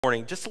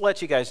Morning, just to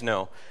let you guys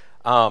know,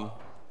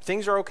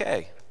 things are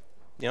okay.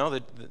 You know,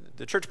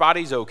 the church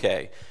body's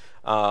okay.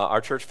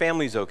 Our church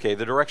family's okay.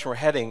 The direction we're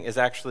heading is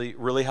actually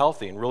really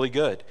healthy and really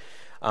good.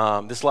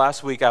 This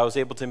last week, I was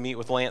able to meet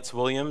with Lance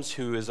Williams,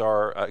 who is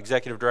our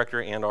executive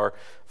director and our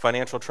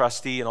financial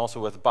trustee, and also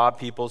with Bob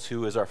Peoples,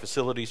 who is our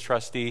facilities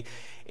trustee.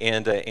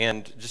 And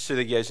just so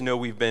that you guys know,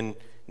 we've been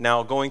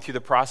now going through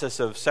the process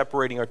of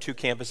separating our two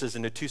campuses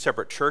into two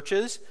separate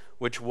churches,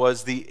 which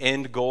was the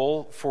end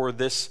goal for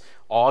this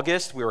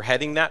August. We were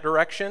heading that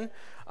direction,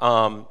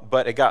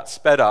 but it got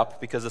sped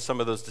up because of some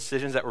of those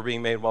decisions that were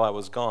being made while I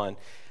was gone.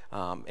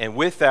 And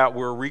with that,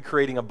 we're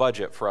recreating a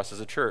budget for us as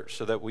a church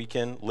so that we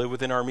can live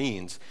within our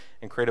means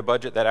and create a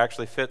budget that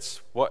actually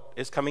fits what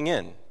is coming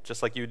in,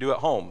 just like you do at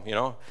home. You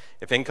know,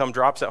 if income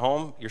drops at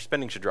home, your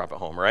spending should drop at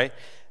home, right?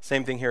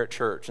 Same thing here at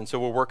church. And so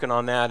we're working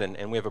on that,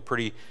 and we have a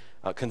pretty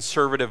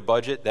conservative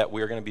budget that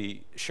we're going to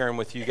be sharing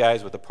with you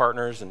guys, with the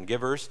partners and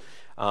givers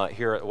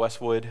here at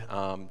Westwood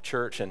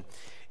Church,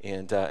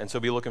 and so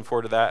be looking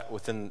forward to that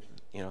within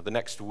the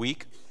next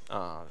week.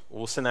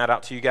 We'll send that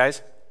out to you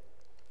guys.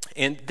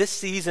 And this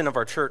season of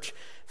our church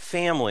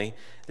family,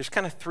 there's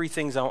kind of three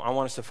things I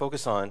want us to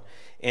focus on,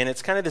 and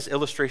it's kind of this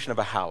illustration of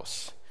a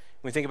house.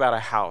 When we think about a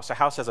house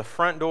has a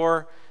front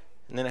door,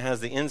 and then it has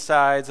the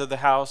insides of the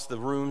house, the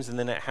rooms, and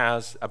then it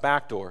has a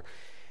back door.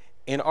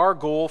 And our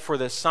goal for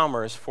this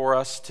summer is for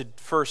us to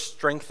first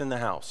strengthen the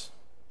house.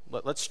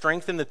 Let's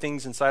strengthen the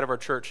things inside of our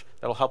church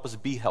that will help us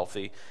be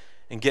healthy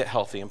and get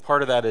healthy. And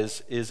part of that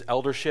is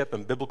eldership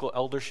and biblical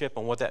eldership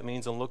and what that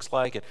means and looks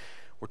like. And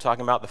we're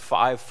talking about the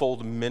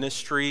fivefold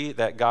ministry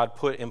that God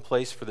put in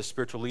place for the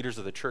spiritual leaders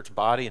of the church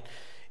body.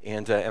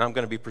 And I'm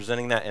going to be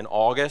presenting that in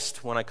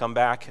August when I come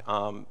back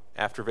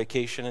after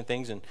vacation and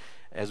things, and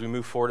as we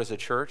move forward as a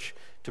church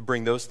to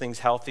bring those things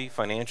healthy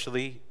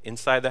financially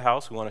inside the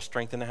house. We want to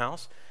strengthen the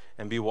house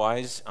and be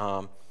wise.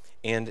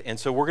 And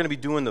so we're going to be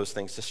doing those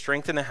things to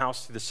strengthen the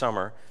house through the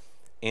summer.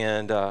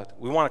 And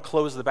we want to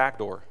close the back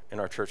door in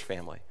our church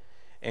family.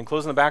 And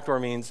closing the back door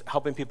means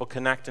helping people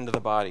connect into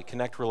the body,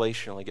 connect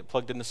relationally, get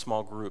plugged into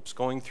small groups,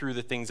 going through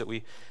the things that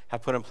we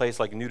have put in place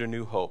like New to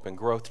New Hope and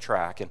Growth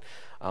Track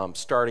and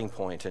Starting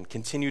Point, and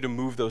continue to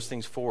move those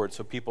things forward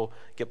so people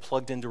get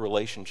plugged into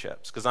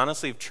relationships. Because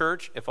honestly,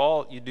 if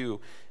all you do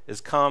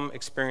is come,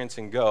 experience,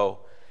 and go,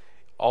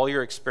 all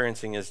you're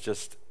experiencing is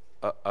just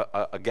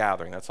a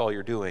gathering. That's all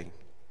you're doing.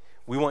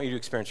 We want you to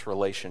experience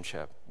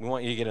relationship. We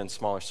want you to get in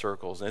smaller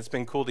circles. And it's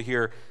been cool to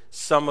hear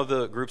some of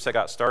the groups that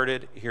got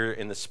started here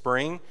in the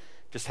spring,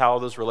 just how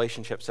those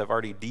relationships have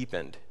already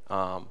deepened.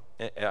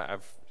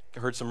 I've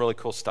heard some really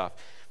cool stuff.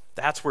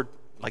 That's where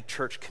like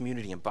church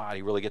community and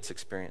body really gets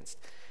experienced.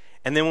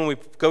 And then when we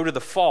go to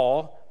the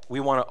fall, we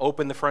want to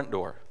open the front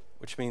door,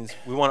 which means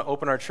we want to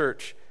open our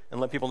church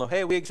and let people know,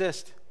 hey, we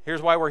exist.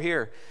 Here's why we're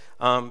here.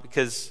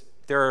 Because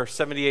there are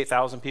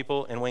 78,000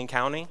 people in Wayne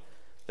County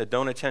that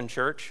don't attend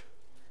church.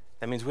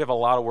 That means we have a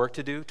lot of work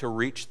to do to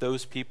reach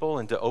those people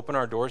and to open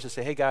our doors to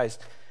say, hey guys,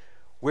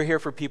 we're here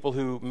for people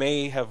who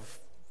may have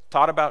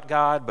thought about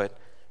God but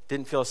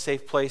didn't feel a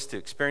safe place to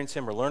experience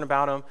Him or learn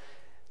about Him.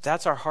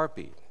 That's our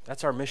heartbeat.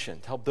 That's our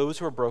mission, to help those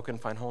who are broken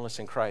find wholeness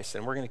in Christ.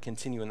 And we're going to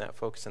continue in that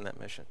focus and that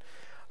mission.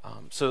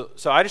 So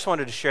I just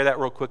wanted to share that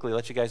real quickly,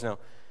 let you guys know.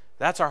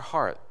 That's our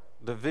heart.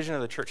 The vision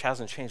of the church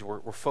hasn't changed.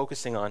 We're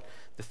focusing on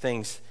the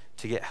things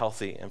to get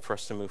healthy and for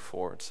us to move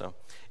forward. So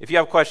if you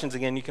have questions,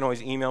 again, you can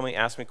always email me,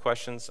 ask me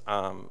questions.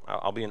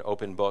 I'll be an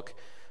open book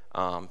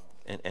and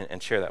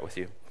share that with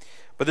you.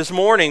 But this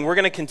morning, we're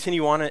going to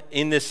continue on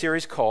in this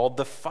series called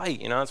The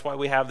Fight. That's why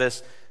we have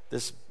this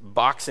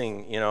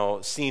boxing,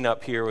 scene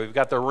up here. We've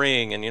got the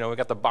ring, and, we've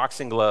got the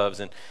boxing gloves.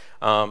 And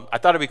I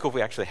thought it'd be cool if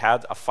we actually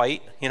had a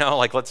fight,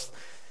 has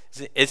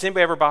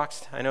anybody ever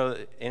boxed? I know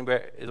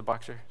anybody is a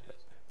boxer?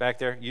 Back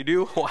there, you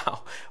do?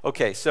 Wow.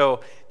 Okay,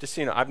 so just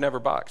so you know, I've never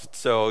boxed.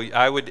 So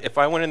if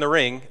I went in the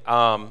ring,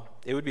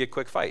 it would be a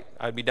quick fight.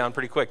 I'd be down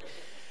pretty quick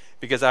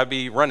because I'd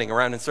be running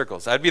around in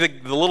circles. I'd be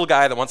the little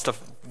guy that wants to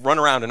run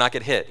around and not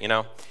get hit,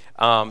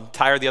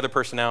 tire the other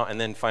person out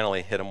and then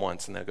finally hit him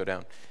once and then go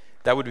down.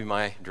 That would be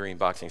my dream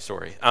boxing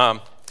story.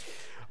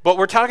 But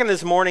we're talking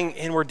this morning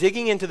and we're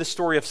digging into the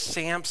story of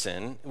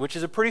Samson, which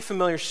is a pretty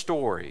familiar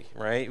story,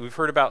 right? We've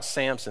heard about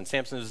Samson.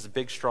 Samson is a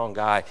big, strong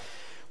guy.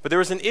 But there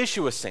was an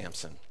issue with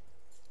Samson.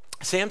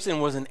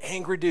 Samson was an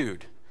angry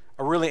dude,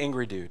 a really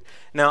angry dude.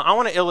 Now, I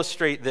want to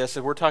illustrate this,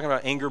 as we're talking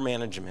about anger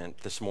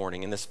management this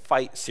morning in this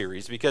fight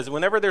series, because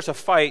whenever there's a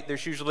fight,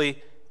 there's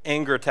usually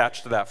anger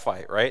attached to that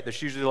fight, right?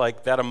 There's usually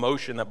like that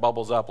emotion that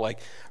bubbles up like,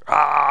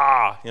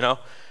 and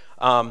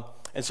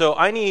so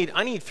I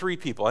need three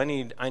people. I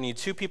need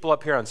two people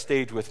up here on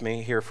stage with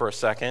me here for a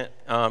second,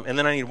 and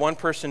then I need one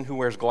person who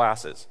wears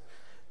glasses.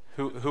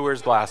 Who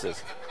wears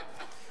glasses?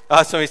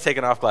 Somebody's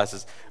taking off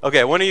glasses.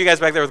 Okay, one of you guys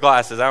back there with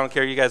glasses. I don't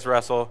care. You guys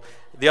wrestle.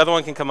 The other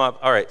one can come up.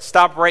 All right,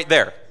 stop right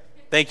there.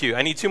 Thank you.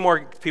 I need two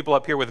more people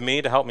up here with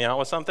me to help me out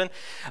with something.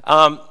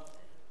 No,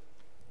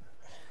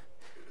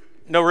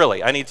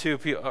 really. I need two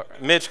people.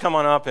 Mitch, come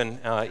on up. And,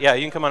 yeah,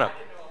 you can come on up.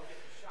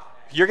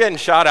 You're getting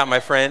shot at, my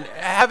friend.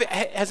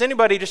 Has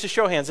anybody, just a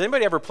show of hands, has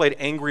anybody ever played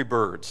Angry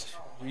Birds?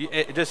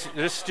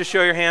 Just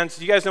show your hands.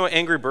 Do you guys know what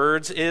Angry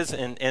Birds is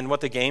and what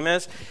the game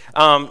is?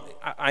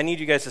 I need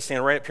you guys to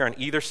stand right up here on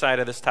either side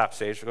of this top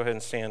stage. So go ahead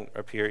and stand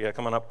up here. Yeah,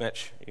 come on up,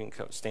 Mitch. You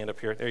can stand up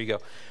here. There you go.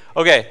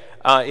 Okay.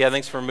 Yeah,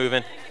 thanks for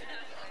moving.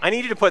 I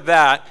need you to put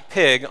that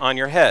pig on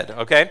your head,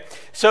 okay?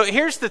 So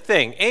here's the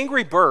thing.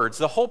 Angry Birds,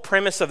 the whole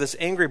premise of this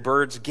Angry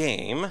Birds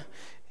game,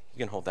 you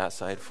can hold that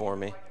side for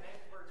me.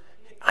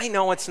 I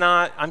know it's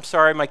not. I'm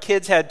sorry. My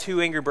kids had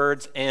 2 Angry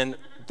Birds, and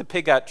the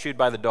pig got chewed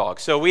by the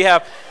dog. So we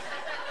have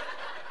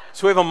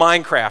a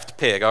Minecraft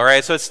pig, all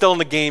right? So it's still in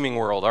the gaming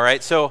world, all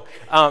right? So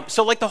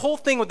like the whole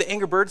thing with the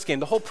Angry Birds game,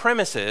 the whole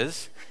premise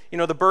is,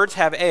 the birds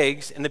have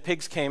eggs, and the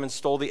pigs came and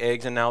stole the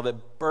eggs, and now the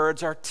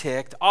birds are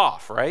ticked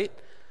off, right?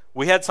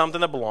 We had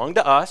something that belonged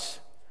to us.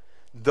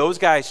 Those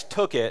guys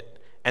took it,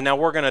 and now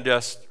we're going to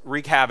just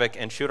wreak havoc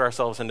and shoot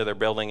ourselves into their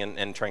building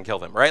and try and kill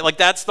them, right? Like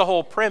that's the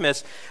whole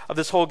premise of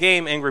this whole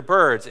game, Angry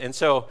Birds. And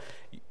so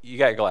you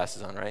got your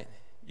glasses on, right?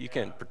 You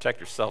can protect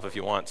yourself if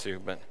you want to,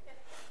 but...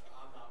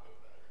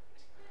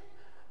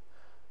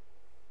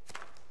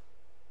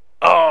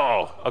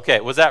 Oh,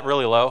 okay. Was that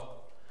really low?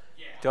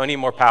 Yeah. Do I need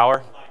more power?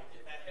 Like,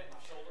 if that hit my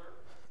shoulder.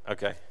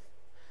 Okay.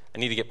 I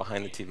need to get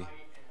behind the TV.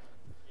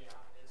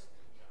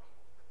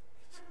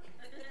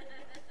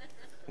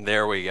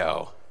 There we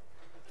go.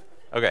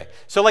 Okay.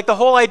 So like the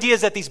whole idea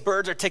is that these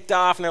birds are ticked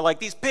off and they're like,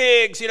 these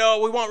pigs, we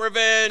want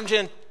revenge.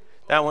 And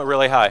that went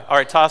really high. All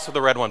right, toss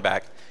the red one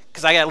back.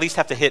 Because I at least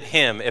have to hit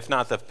him, if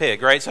not the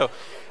pig, right? So,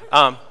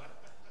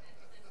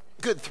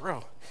 good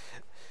throw.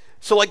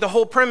 So like the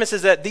whole premise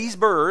is that these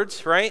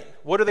birds, right?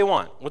 What do they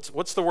want?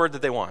 What's the word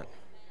that they want?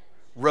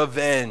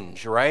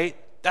 Revenge, right?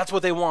 That's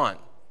what they want.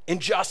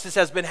 Injustice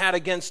has been had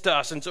against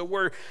us, and so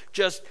we're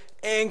just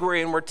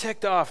angry and we're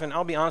ticked off. And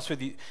I'll be honest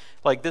with you,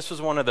 like this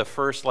was one of the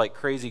first like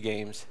crazy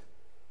games.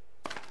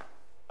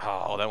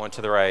 Oh, that went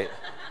to the right.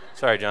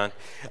 Sorry, John.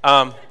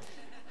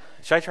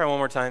 Should I try one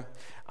more time?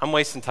 I'm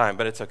wasting time,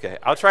 but it's okay.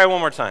 I'll try one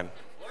more time.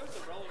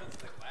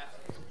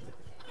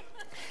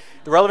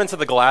 The relevance of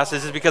the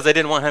glasses is because I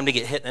didn't want him to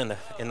get hit in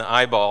the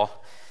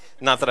eyeball.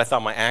 Not that I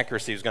thought my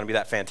accuracy was going to be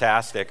that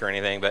fantastic or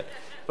anything, but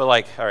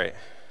like, all right.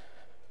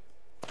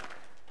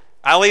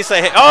 At least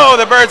I hit. Oh,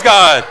 the bird's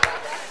gone.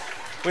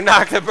 We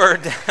knocked the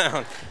bird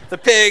down. The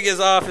pig is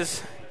off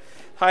his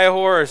high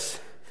horse.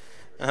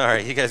 All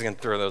right, you guys can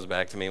throw those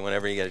back to me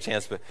whenever you get a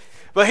chance.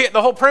 But here,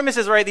 the whole premise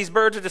is, right, these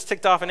birds are just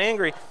ticked off and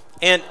angry.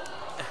 And,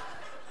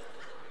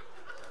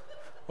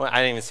 well, I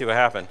didn't even see what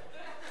happened.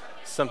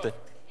 Something.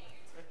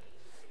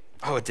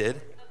 Oh, it did?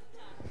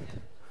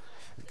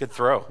 Good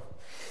throw.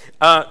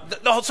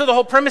 So the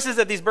whole premise is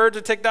that these birds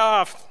are ticked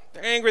off.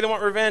 They're angry. They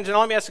want revenge. And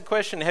let me ask a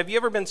question. Have you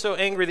ever been so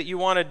angry that you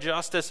wanted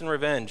justice and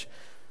revenge?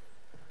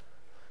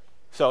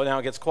 So now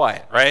it gets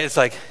quiet, right? It's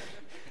like,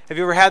 have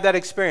you ever had that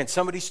experience?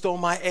 Somebody stole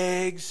my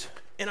eggs,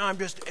 and I'm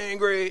just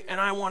angry, and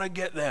I want to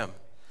get them.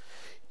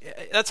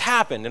 That's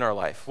happened in our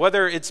life.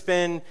 Whether it's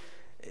been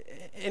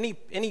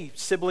any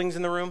siblings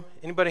in the room?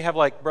 Anybody have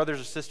like brothers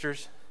or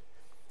sisters?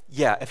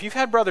 Yeah, if you've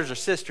had brothers or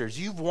sisters,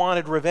 you've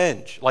wanted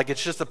revenge. Like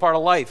it's just a part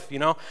of life,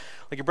 Like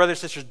your brother or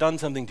sister's done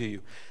something to you.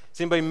 Is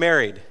anybody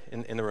married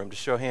in the room?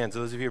 Just show hands.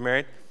 Those of you who are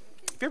married.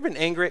 Have you ever been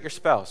angry at your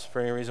spouse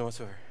for any reason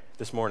whatsoever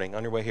this morning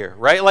on your way here?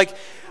 Right? Like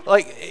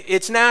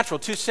it's natural.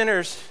 2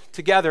 sinners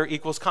together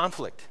equals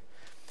conflict.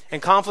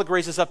 And conflict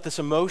raises up this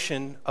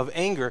emotion of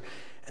anger.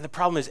 And the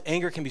problem is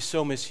anger can be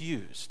so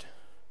misused.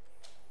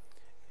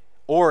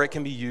 Or it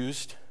can be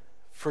used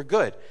for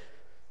good.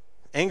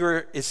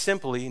 Anger is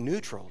simply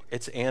neutral.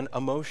 It's an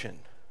emotion.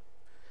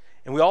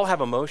 And we all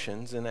have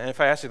emotions. And if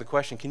I ask you the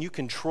question, can you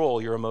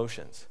control your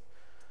emotions?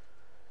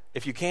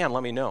 If you can,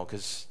 let me know,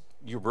 because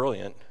you're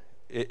brilliant.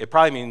 It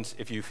probably means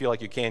if you feel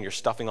like you can, you're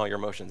stuffing all your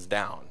emotions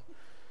down.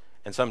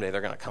 And someday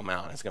they're going to come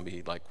out, and it's going to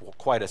be like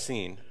quite a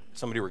scene.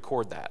 Somebody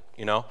record that,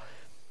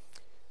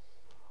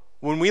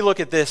 When we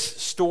look at this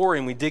story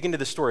and we dig into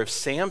the story of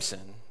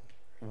Samson,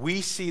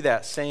 we see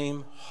that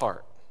same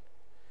heart.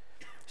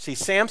 See,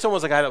 Samson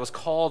was a guy that was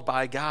called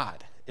by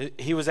God.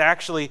 He was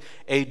actually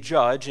a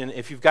judge, and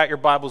if you've got your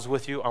Bibles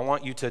with you, I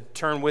want you to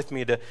turn with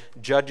me to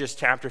Judges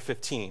chapter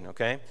 15,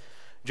 okay?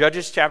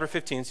 Judges chapter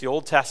 15, it's the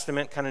Old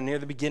Testament, kind of near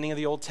the beginning of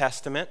the Old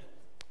Testament.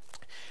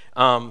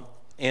 And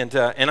I'm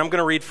going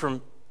to read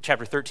from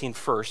chapter 13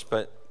 first,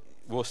 but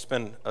we'll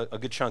spend a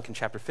good chunk in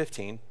chapter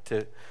 15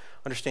 to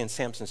understand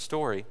Samson's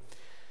story.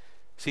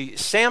 See,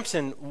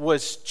 Samson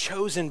was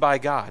chosen by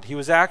God. He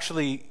was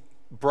actually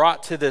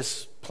brought to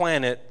this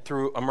planet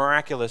through a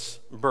miraculous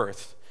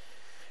birth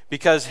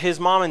because his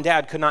mom and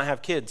dad could not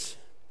have kids.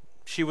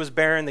 She was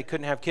barren, they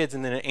couldn't have kids,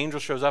 and then an angel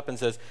shows up and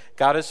says,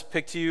 God has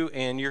picked you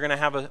and you're going to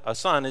have a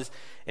son,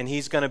 and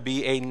he's going to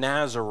be a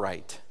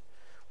Nazarite,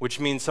 which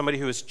means somebody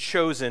who is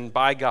chosen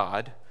by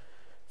God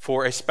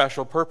for a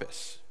special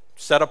purpose,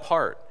 set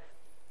apart.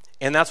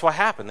 And that's what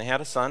happened. They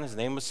had a son, his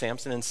name was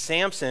Samson, and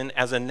Samson,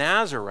 as a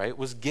Nazarite,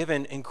 was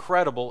given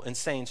incredible,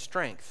 insane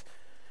strength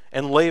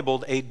and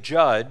labeled a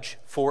judge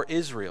for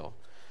Israel.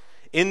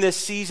 In this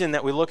season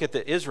that we look at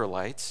the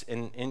Israelites,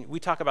 and we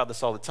talk about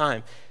this all the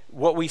time,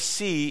 what we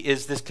see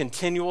is this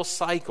continual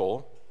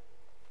cycle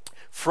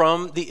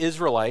from the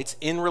Israelites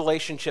in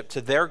relationship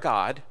to their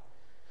God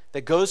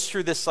that goes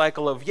through this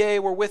cycle of, yay,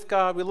 we're with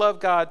God, we love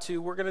God,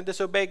 to we're going to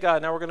disobey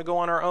God, now we're going to go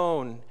on our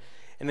own.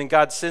 And then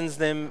God sends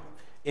them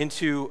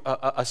into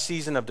a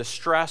season of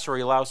distress, or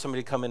he allows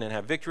somebody to come in and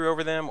have victory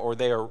over them, or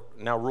they are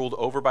now ruled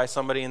over by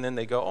somebody, and then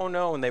they go, oh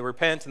no, and they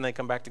repent, and they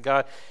come back to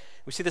God.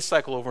 We see this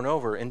cycle over and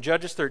over. In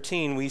Judges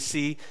 13, we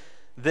see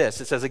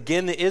this. It says,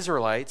 again, the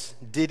Israelites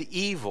did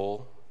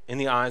evil in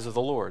the eyes of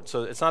the Lord.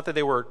 So it's not that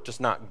they were just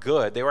not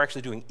good. They were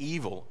actually doing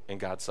evil in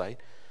God's sight.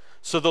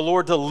 So the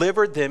Lord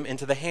delivered them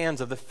into the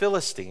hands of the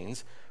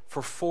Philistines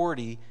for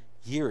 40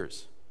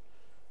 years.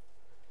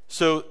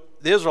 So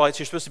the Israelites,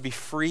 you're supposed to be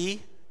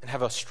free and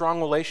have a strong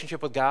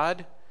relationship with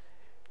God,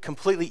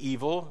 completely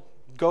evil,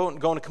 going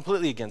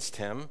completely against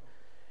him.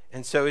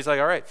 And so he's like,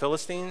 all right,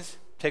 Philistines,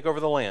 take over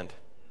the land.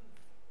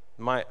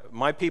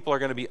 My people are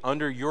going to be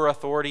under your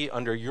authority,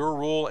 under your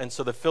rule. And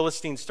so the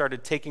Philistines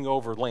started taking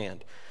over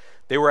land.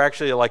 They were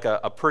actually like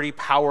a pretty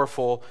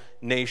powerful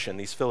nation,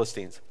 these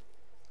Philistines.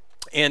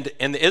 And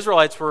the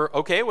Israelites were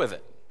okay with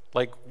it.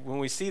 Like when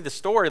we see the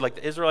story, like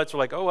the Israelites were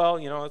like, oh,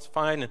 well, it's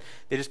fine. And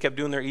they just kept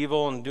doing their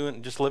evil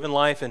and just living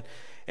life.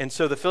 And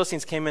so the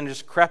Philistines came in and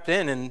just crept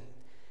in,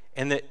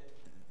 and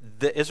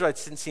the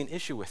Israelites didn't see an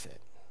issue with it.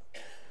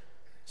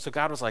 So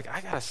God was like,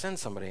 I got to send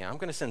somebody. I'm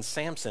going to send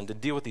Samson to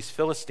deal with these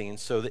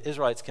Philistines so the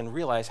Israelites can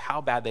realize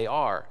how bad they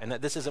are and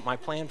that this isn't my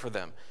plan for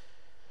them.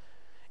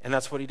 And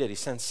that's what he did. He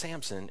sent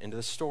Samson into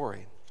the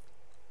story.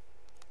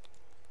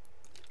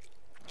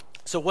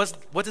 So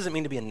what does it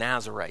mean to be a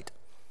Nazirite?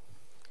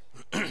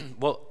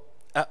 Well,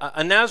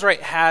 a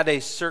Nazirite had a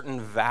certain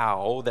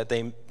vow that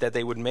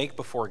they would make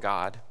before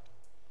God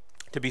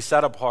to be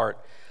set apart.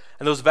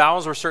 And those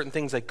vows were certain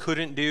things they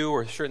couldn't do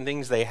or certain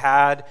things they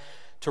had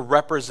to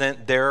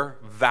represent their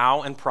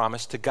vow and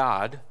promise to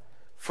God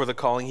for the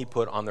calling he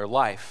put on their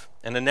life.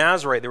 And a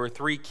Nazirite, there were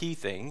three key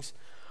things.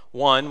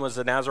 One was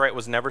the Nazirite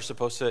was never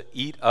supposed to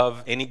eat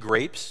of any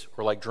grapes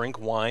or like drink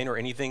wine or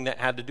anything that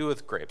had to do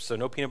with grapes. So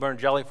no peanut butter and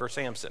jelly for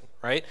Samson,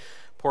 right?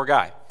 Poor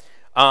guy.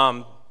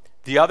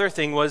 The other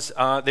thing was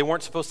they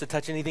weren't supposed to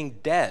touch anything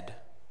dead.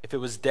 If it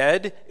was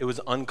dead, it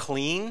was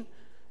unclean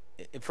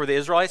for the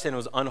Israelites and it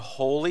was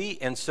unholy.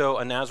 And so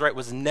a Nazirite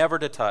was never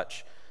to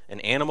touch an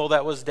animal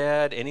that was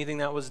dead, anything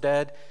that was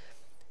dead.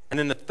 And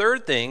then the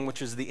third thing,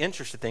 which is the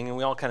interesting thing, and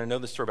we all kind of know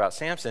the story about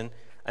Samson,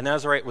 a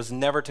Nazirite was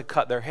never to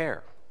cut their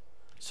hair.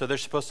 So they're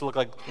supposed to look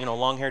like,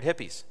 long-haired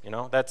hippies.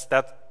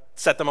 That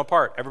set them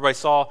apart. Everybody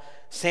saw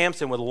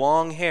Samson with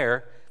long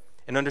hair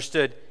and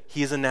understood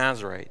he's a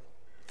Nazirite.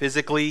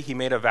 Physically, he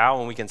made a vow,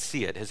 and we can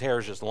see it. His hair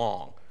is just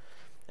long.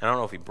 And I don't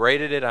know if he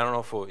braided it. I don't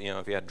know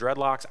if he had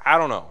dreadlocks. I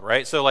don't know,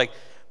 right? So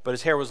but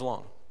his hair was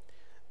long.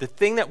 The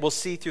thing that we'll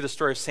see through the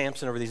story of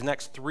Samson over these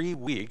next 3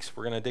 weeks,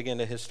 we're going to dig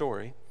into his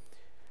story,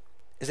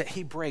 is that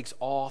he breaks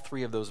all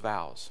three of those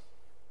vows.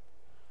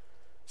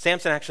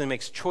 Samson actually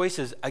makes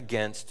choices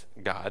against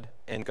God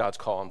and God's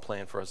call and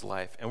plan for his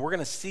life. And we're going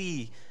to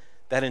see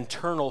that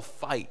internal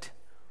fight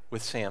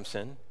with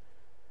Samson.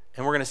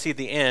 And we're going to see at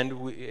the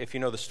end, if you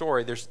know the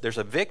story, there's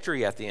a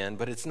victory at the end,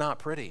 but it's not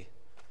pretty.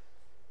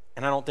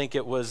 And I don't think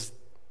it was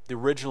the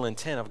original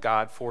intent of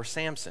God for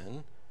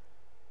Samson.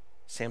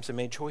 Samson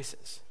made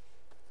choices.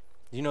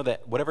 You know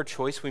that whatever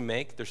choice we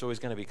make, there's always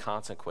going to be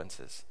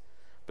consequences.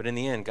 But in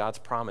the end, God's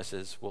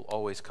promises will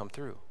always come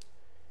through.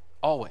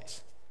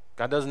 Always.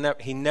 God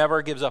he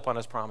never gives up on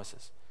his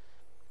promises.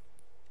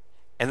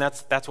 And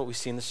that's what we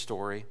see in the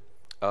story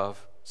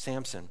of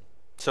Samson.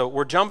 So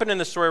we're jumping in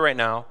the story right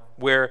now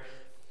where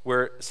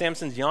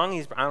Samson's young.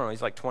 He's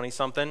like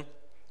 20-something.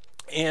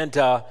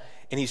 And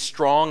he's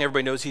strong.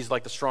 Everybody knows he's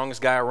like the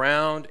strongest guy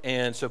around.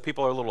 And so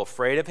people are a little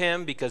afraid of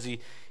him because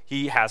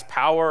he has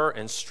power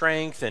and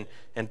strength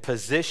and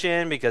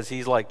position because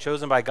he's like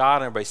chosen by God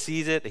and everybody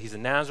sees it, that he's a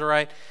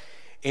Nazirite.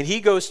 And he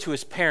goes to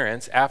his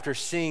parents after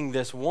seeing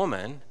this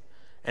woman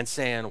and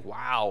saying,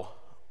 wow,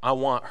 I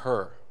want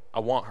her.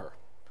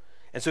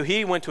 And so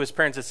he went to his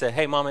parents and said,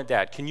 hey, Mom and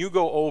Dad, can you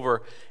go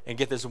over and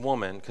get this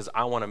woman because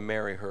I want to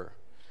marry her?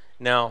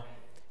 Now,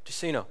 just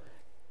so you know,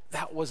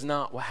 that was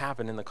not what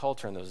happened in the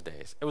culture in those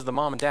days. It was the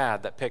mom and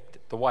dad that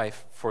picked the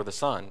wife for the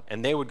son,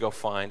 and they would go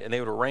find and they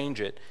would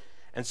arrange it.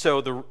 And so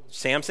the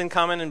Samson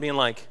coming and being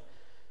like,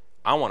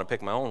 I want to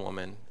pick my own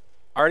woman,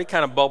 already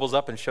kind of bubbles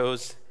up and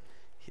shows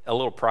a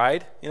little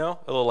pride, a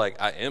little like,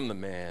 I am the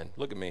man.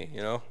 Look at me,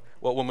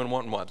 What woman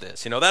wouldn't want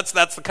this?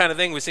 That's the kind of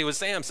thing we see with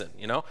Samson,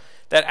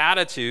 That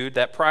attitude,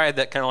 that pride,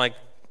 that kind of like,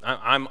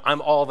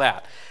 I'm all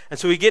that. And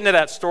so we get into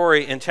that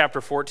story in chapter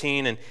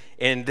 14,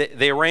 and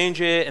they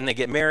arrange it, and they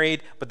get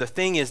married. But the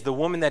thing is, the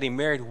woman that he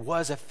married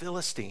was a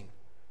Philistine.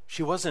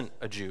 She wasn't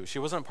a Jew. She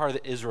wasn't part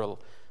of the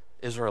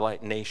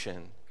Israelite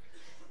nation.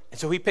 And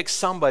so he picked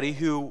somebody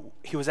who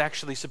he was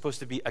actually supposed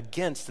to be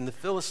against in the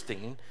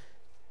Philistine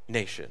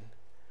nation.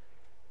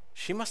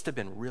 She must have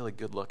been really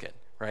good looking,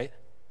 right?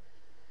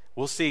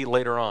 We'll see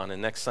later on, and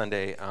next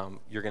Sunday,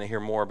 you're going to hear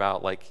more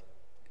about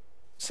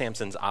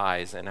Samson's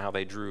eyes and how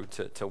they drew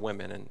to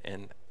women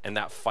and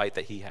that fight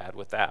that he had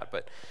with that.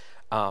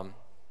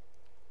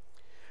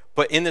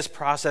 But in this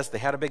process, they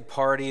had a big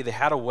party, they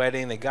had a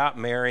wedding, they got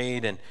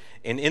married, and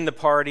in the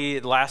party,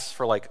 it lasts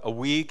for like a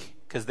week,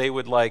 because they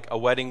would a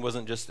wedding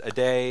wasn't just a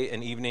day,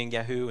 an evening,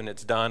 yahoo, and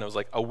it's done. It was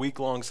like a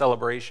week-long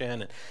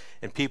celebration,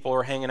 and people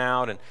were hanging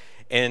out,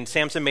 and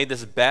Samson made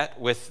this bet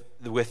with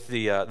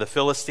the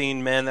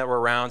Philistine men that were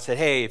around, said,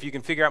 hey, if you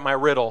can figure out my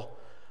riddle,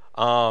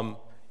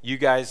 you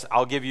guys,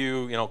 I'll give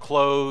you,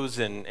 clothes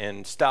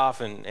and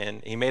stuff,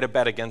 and he made a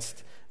bet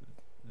against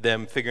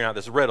them figuring out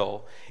this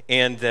riddle,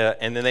 and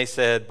then they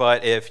said,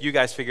 but if you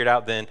guys figure it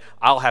out, then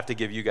I'll have to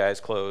give you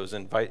guys clothes,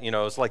 and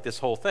it's like this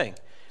whole thing,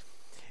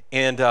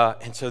 and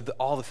so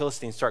all the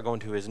Philistines start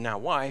going to his now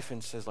wife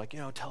and says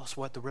tell us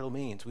what the riddle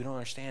means. We don't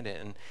understand it,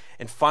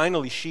 and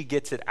finally she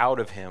gets it out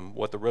of him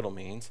what the riddle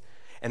means,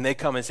 and they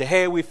come and say,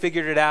 hey, we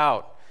figured it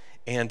out,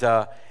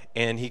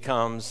 and he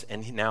comes,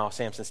 and now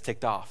Samson's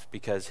ticked off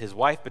because his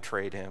wife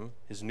betrayed him,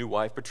 his new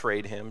wife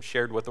betrayed him,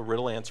 shared what the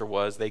riddle answer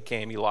was. They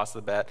came, he lost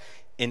the bet.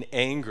 In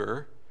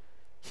anger,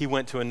 he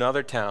went to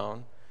another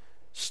town,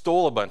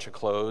 stole a bunch of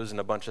clothes and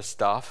a bunch of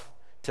stuff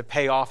to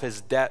pay off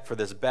his debt for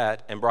this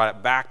bet, and brought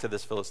it back to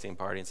this Philistine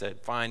party and said,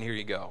 fine, here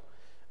you go.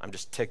 I'm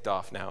just ticked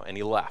off now. And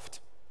he left.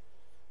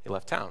 He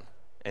left town.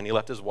 And he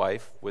left his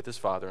wife with his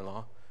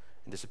father-in-law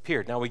and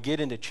disappeared. Now we get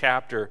into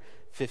chapter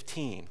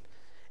 15.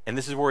 And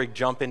this is where we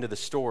jump into the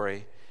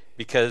story,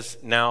 because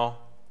now,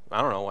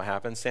 I don't know what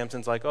happens.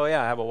 Samson's like, oh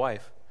yeah, I have a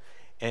wife.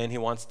 And he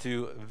wants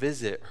to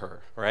visit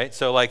her, right?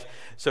 So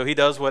he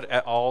does what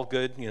all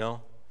good,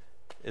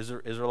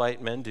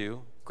 Israelite men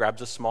do,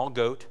 grabs a small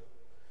goat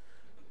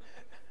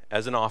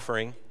as an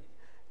offering,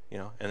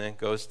 and then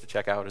goes to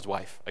check out his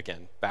wife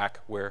again, back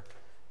where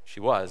she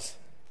was.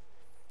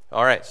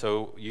 All right,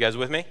 so you guys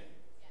with me?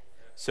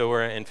 So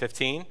we're in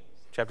 15.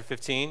 Chapter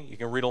 15, you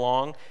can read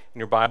along in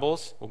your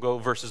Bibles. We'll go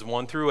verses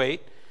 1 through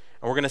 8,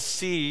 and we're going to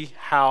see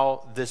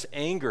how this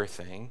anger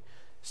thing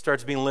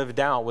starts being lived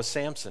out with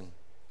Samson.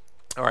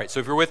 All right, so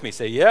if you're with me,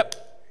 say, yep.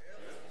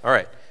 All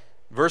right,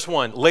 verse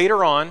 1.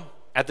 Later on,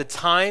 at the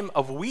time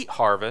of wheat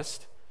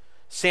harvest,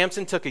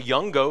 Samson took a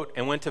young goat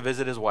and went to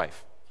visit his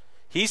wife.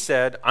 He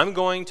said, I'm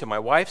going to my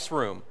wife's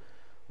room,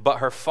 but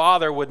her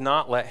father would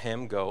not let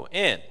him go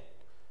in.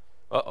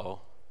 Uh-oh.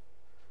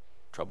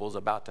 Trouble's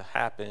about to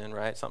happen,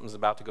 right? Something's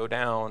about to go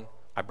down.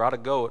 I brought a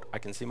goat. I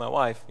can see my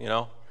wife, I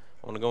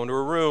want to go into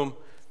her room.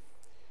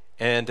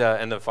 And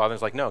the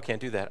father's like, no, can't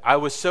do that. I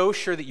was so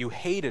sure that you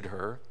hated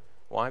her.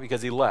 Why?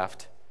 Because he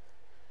left.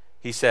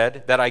 He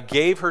said, that I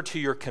gave her to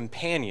your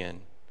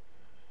companion.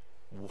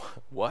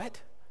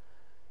 What?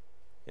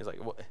 He's like,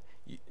 what?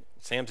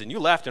 Samson, you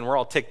left and we're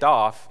all ticked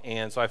off.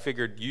 And so I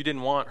figured you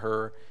didn't want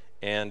her.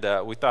 And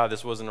we thought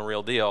this wasn't a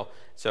real deal.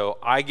 So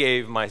I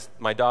gave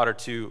my daughter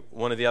to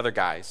one of the other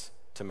guys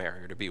to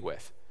marry or to be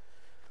with.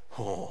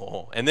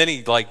 Oh. And then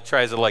he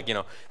tries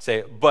to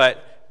say,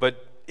 but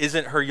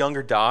isn't her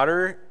younger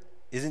daughter,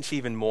 isn't she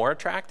even more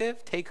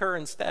attractive? Take her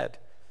instead.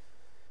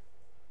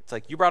 It's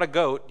like, you brought a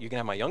goat, you can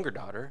have my younger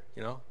daughter,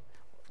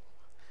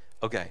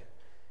 Okay.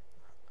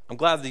 I'm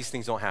glad these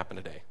things don't happen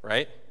today,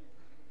 right?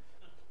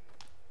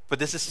 But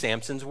this is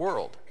Samson's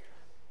world.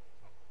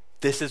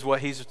 This is what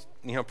he's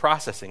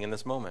processing in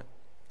this moment.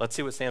 Let's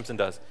see what Samson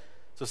does.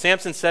 So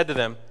Samson said to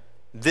them,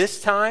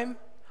 this time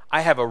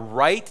I have a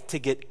right to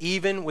get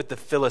even with the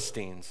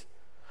Philistines.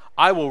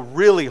 I will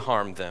really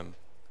harm them.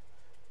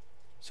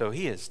 So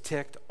he is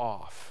ticked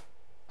off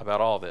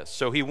about all this.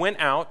 So he went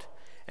out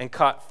and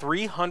caught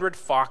 300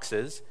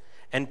 foxes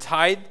and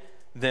tied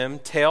them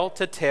tail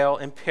to tail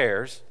in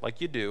pairs, like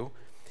you do.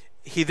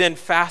 He then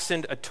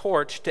fastened a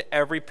torch to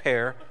every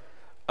pair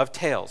of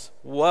tails.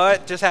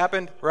 What just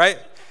happened, right?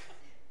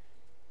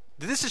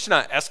 This should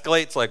not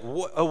escalate. It's like,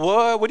 what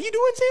are you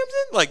doing,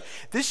 Samson?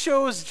 This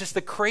shows just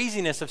the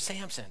craziness of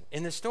Samson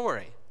in this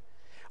story.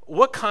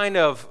 What kind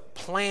of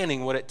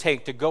planning would it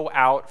take to go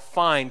out,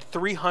 find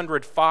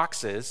 300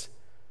 foxes,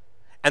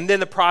 and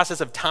then the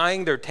process of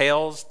tying their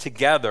tails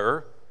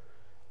together,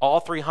 all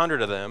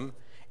 300 of them,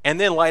 and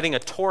then lighting a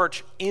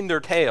torch in their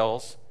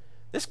tails?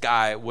 This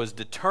guy was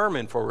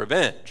determined for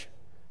revenge,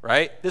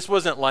 right? This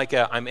wasn't like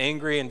I'm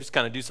angry and just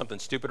kind of do something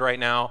stupid right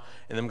now,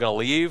 and I'm going to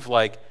leave.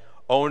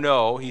 Oh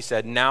no, he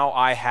said, now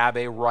I have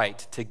a right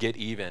to get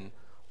even.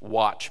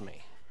 Watch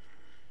me.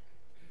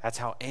 That's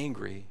how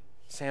angry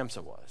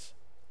Samson was.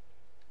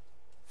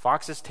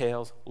 Fox's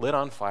tails lit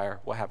on fire.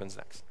 What happens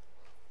next?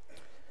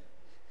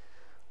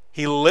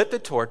 He lit the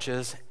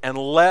torches and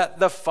let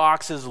the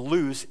foxes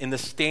loose in the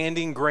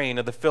standing grain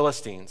of the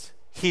Philistines.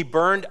 He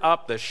burned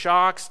up the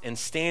shocks and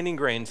standing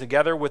grain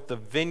together with the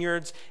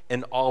vineyards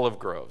and olive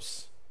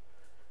groves.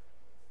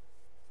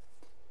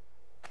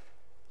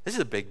 This is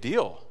a big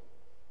deal.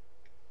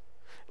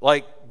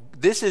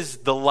 This is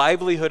the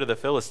livelihood of the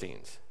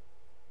Philistines.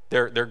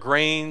 Their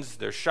grains,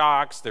 their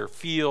shocks, their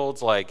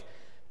fields.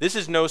 This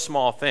is no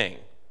small thing,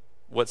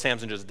 what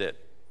Samson just did.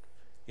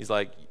 He's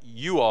like,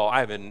 you all, I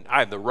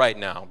have the right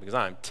now because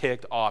I'm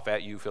ticked off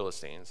at you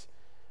Philistines.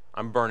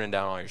 I'm burning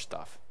down all your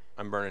stuff.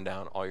 I'm burning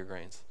down all your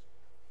grains.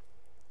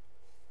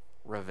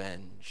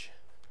 revenge.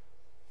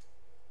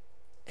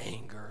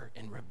 Anger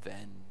and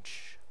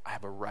revenge. I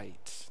have a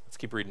right. Let's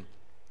keep reading.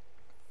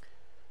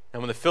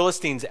 And when the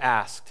Philistines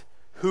asked,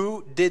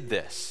 who did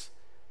this?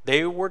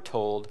 They were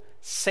told,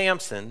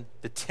 Samson,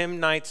 the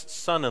Timnite's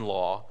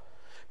son-in-law,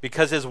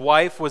 because his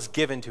wife was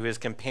given to his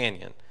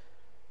companion.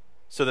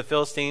 So the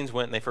Philistines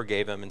went and they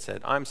forgave him and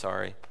said, I'm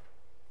sorry.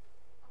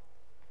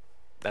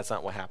 That's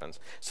not what happens.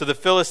 So the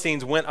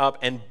Philistines went up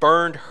and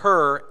burned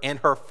her and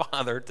her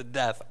father to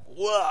death.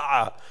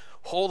 Whoa!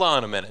 Hold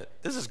on a minute.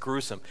 This is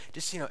gruesome.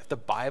 Just, if the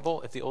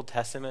Bible, if the Old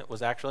Testament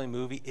was actually a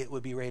movie, it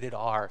would be rated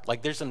R.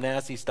 Like, there's some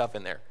nasty stuff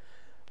in there.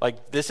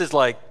 Like, this is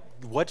like,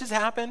 what just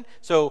happened?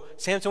 So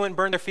Samson went and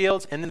burned their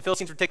fields, and then the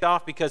Philistines were ticked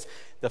off because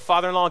the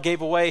father-in-law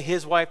gave away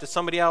his wife to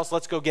somebody else.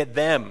 Let's go get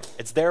them.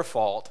 It's their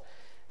fault.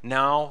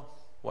 Now,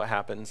 what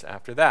happens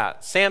after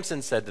that?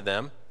 Samson said to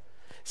them,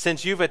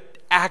 since you've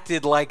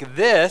acted like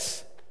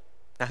this,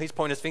 now he's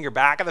pointing his finger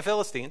back at the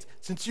Philistines,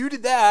 since you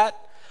did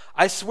that,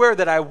 I swear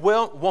that I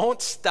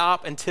won't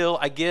stop until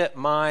I get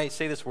my,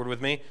 say this word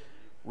with me,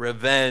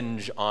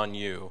 revenge on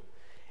you.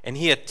 And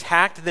he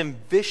attacked them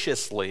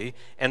viciously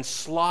and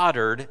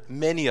slaughtered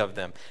many of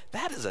them.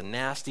 That is a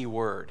nasty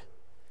word.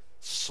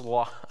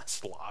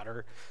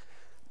 Slaughter.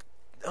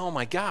 Oh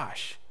my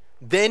gosh.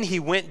 Then he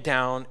went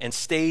down and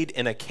stayed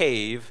in a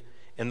cave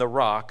in the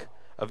rock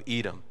of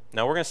Edom.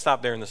 Now we're going to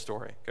stop there in the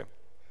story. Okay.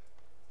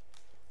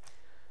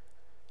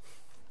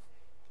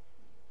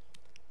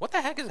 What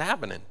the heck is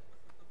happening?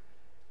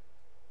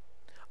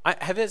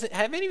 Have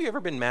any of you ever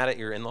been mad at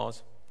your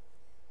in-laws?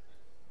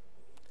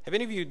 Have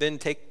any of you then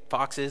take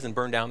foxes and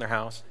burn down their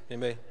house?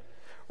 Anybody?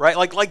 Right?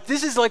 Like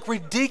this is like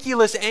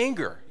ridiculous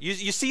anger.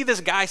 You see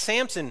this guy,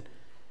 Samson,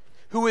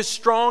 who is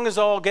strong as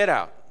all get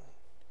out.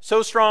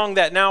 So strong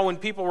that now when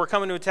people were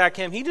coming to attack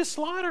him, he just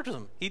slaughters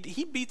them.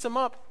 He beats them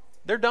up.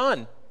 They're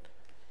done.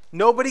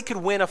 Nobody could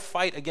win a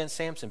fight against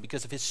Samson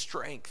because of his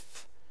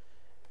strength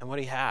and what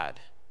he had.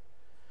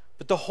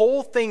 But the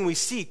whole thing we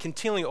see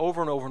continually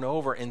over and over and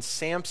over in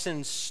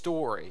Samson's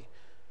story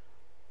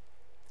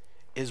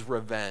is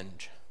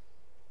revenge.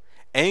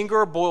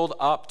 Anger boiled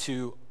up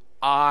to,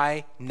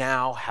 I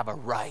now have a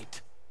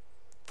right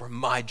for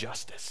my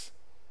justice,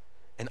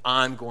 and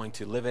I'm going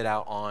to live it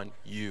out on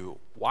you.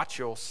 Watch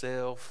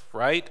yourself,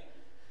 right?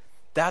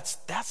 That's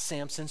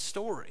Samson's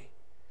story.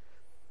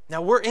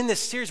 Now, we're in this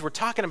series, we're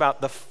talking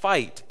about the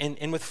fight,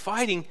 and with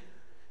fighting,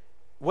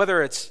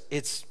 whether it's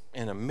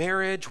in a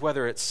marriage,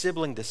 whether it's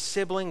sibling to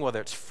sibling, whether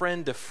it's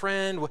friend to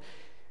friend,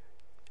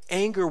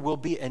 anger will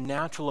be a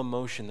natural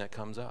emotion that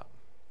comes up.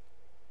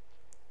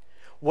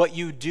 What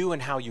you do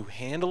and how you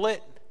handle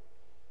it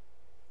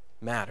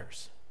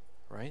matters,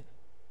 right?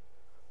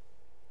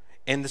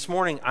 And this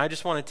morning, I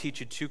just want to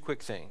teach you two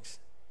quick things.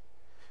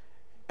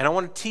 And I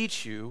want to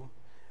teach you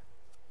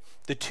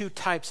the two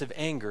types of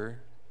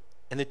anger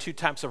and the two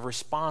types of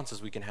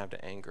responses we can have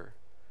to anger.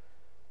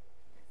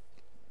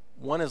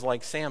 One is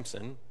like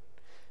Samson,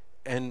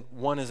 and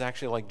one is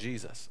actually like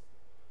Jesus.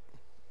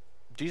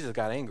 Jesus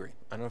got angry.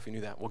 I don't know if you knew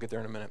that. We'll get there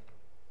in a minute.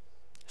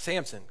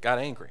 Samson got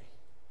angry.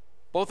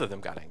 Both of them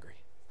got angry.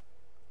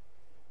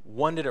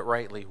 One did it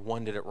rightly,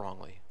 one did it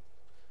wrongly.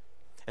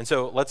 And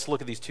so let's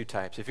look at these two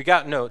types. If you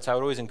got notes, I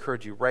would always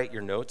encourage you, write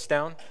your notes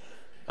down.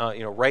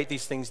 Write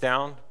these things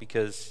down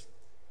because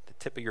the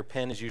tip of your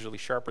pen is usually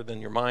sharper than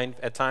your mind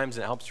at times,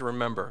 and it helps you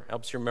remember. It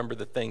helps you remember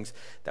the things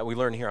that we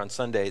learn here on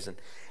Sundays.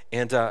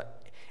 And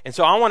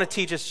so I want to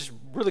teach us just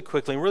really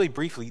quickly and really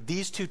briefly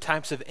these two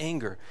types of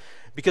anger.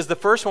 Because the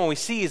first one we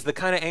see is the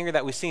kind of anger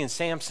that we see in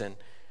Samson,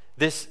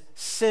 this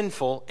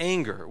sinful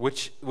anger,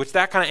 which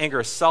that kind of anger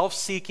is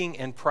self-seeking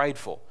and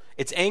prideful.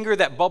 It's anger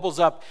that bubbles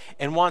up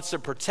and wants to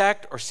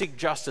protect or seek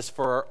justice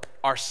for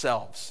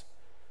ourselves.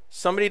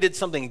 Somebody did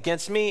something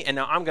against me, and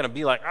now I'm going to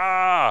be like,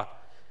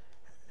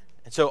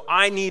 And so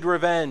I need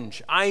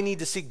revenge. I need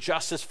to seek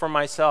justice for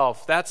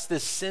myself. That's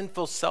this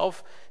sinful,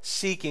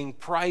 self-seeking,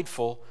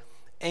 prideful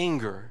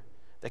anger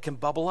that can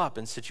bubble up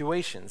in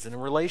situations and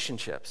in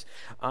relationships.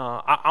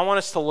 I want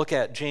us to look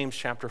at James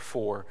chapter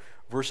 4,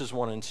 verses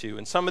 1 and 2.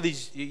 And some of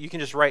these, you can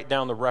just write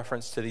down the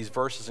reference to these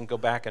verses and go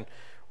back and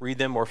read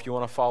them, or if you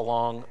want to follow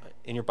along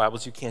in your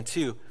Bibles, you can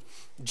too.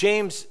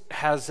 James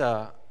gives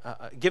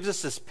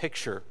us this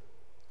picture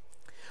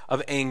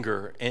of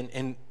anger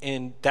and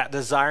that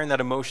desire and that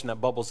emotion that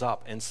bubbles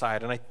up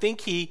inside. And I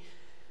think he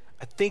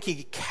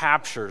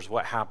captures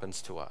what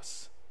happens to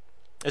us.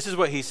 This is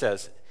what he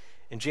says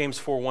in James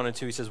 4, 1 and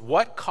 2. He says,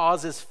 what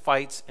causes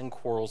fights and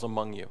quarrels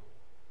among you?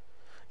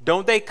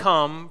 Don't they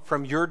come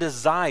from your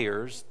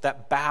desires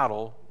that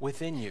battle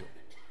within you?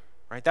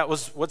 Right? That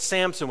was what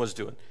Samson was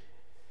doing.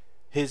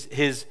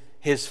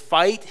 His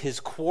fight, his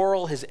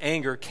quarrel, his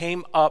anger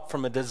came up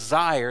from a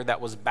desire that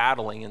was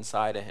battling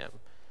inside of him.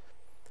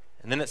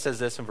 And then it says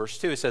this in verse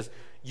 2. It says,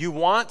 you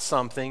want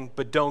something,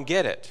 but don't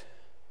get it.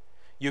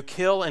 You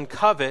kill and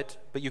covet,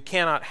 but you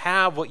cannot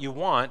have what you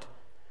want.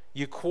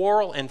 You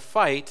quarrel and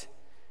fight.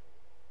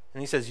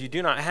 And he says, you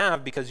do not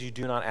have because you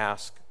do not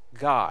ask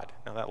God.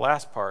 Now that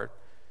last part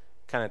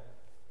kind of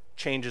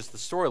changes the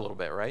story a little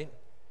bit, right?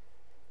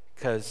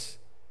 Because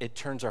it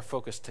turns our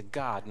focus to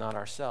God, not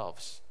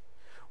ourselves.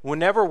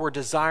 Whenever we're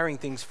desiring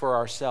things for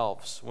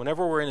ourselves,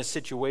 whenever we're in a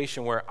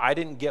situation where I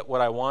didn't get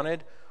what I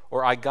wanted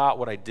or I got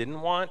what I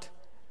didn't want,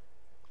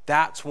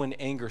 that's when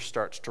anger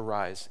starts to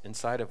rise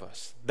inside of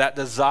us. That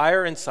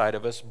desire inside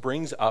of us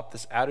brings up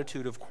this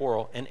attitude of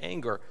quarrel and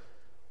anger.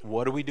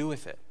 What do we do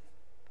with it?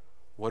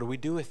 What do we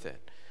do with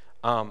it?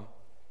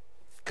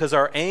 Because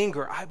our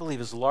anger, I believe,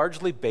 is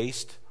largely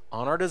based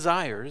on our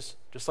desires,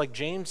 just like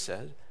James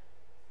said.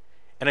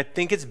 And I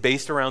think it's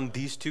based around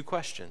these two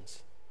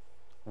questions.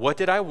 What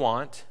did I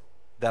want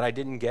that I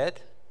didn't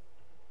get?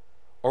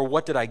 Or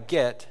what did I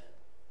get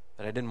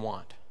that I didn't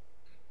want?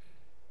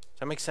 Does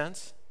that make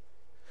sense?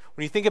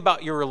 When you think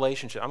about your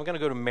relationship, I'm going to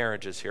go to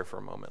marriages here for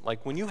a moment.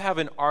 Like when you have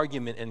an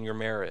argument in your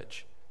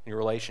marriage, in your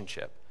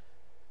relationship,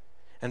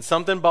 and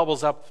something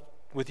bubbles up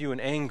with you in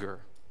anger,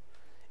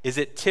 is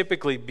it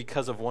typically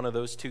because of one of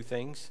those two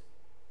things?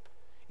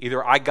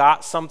 Either I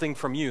got something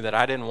from you that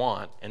I didn't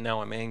want, and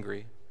now I'm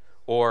angry,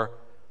 or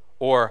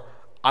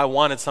I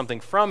wanted something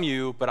from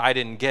you, but I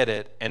didn't get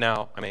it, and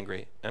now I'm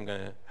angry. I'm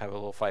going to have a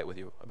little fight with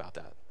you about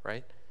that,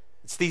 right?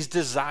 It's these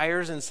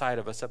desires inside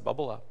of us that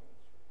bubble up.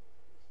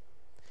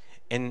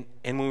 And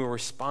when we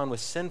respond with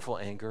sinful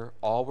anger,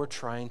 all we're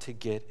trying to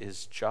get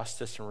is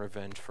justice and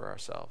revenge for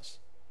ourselves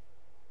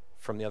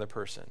from the other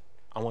person.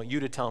 I want you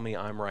to tell me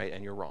I'm right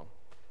and you're wrong.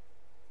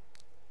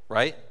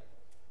 Right?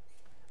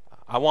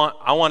 I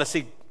want to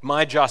see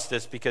my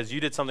justice because you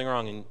did something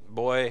wrong, and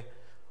boy,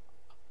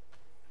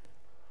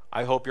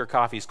 I hope your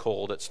coffee's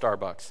cold at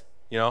Starbucks.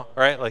 You know,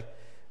 right? Like,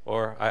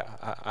 or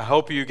I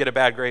hope you get a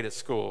bad grade at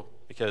school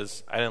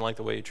because I didn't like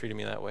the way you treated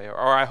me that way.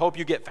 Or I hope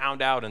you get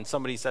found out and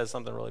somebody says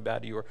something really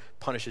bad to you or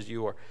punishes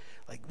you. Or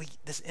like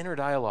this inner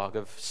dialogue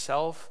of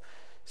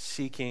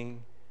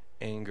self-seeking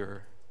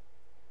anger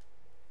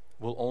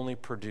will only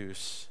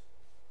produce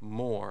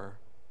more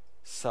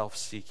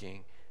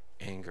self-seeking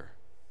anger.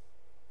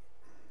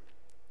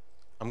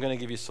 I'm going to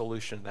give you a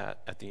solution to that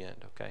at the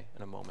end, okay,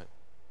 in a moment.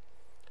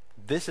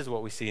 This is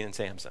what we see in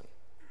Samson,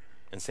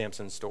 in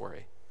Samson's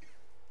story.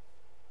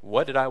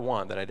 What did I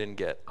want that I didn't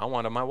get? I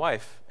wanted my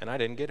wife, and I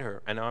didn't get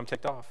her, and now I'm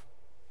ticked off.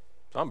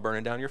 So I'm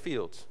burning down your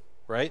fields,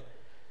 right?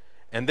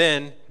 And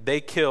then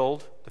the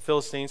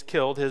Philistines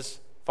killed his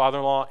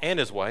father-in-law and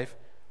his wife.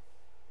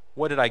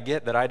 What did I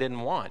get that I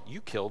didn't want?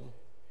 You killed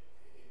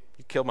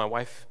my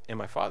wife and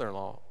my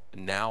father-in-law,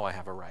 and now I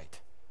have a right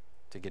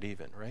to get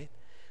even, right?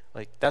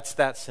 Like, that's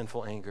that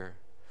sinful anger.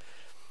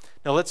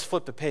 Now let's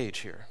flip the page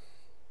here,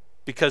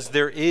 because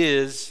there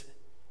is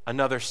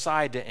another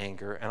side to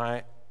anger,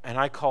 and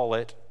I call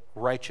it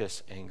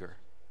righteous anger.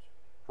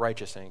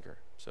 Righteous anger.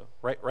 So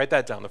write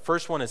that down. The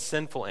first one is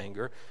sinful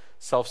anger,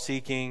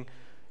 self-seeking,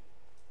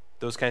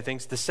 those kind of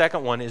things. The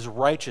second one is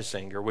righteous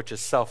anger, which is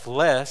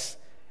selfless.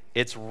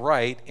 It's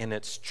right and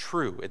it's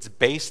true. It's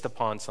based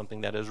upon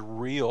something that is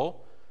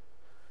real,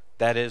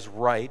 that is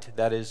right,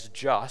 that is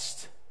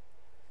just,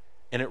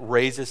 and it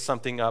raises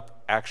something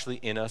up actually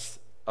in us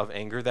of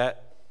anger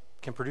that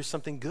can produce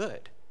something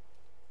good.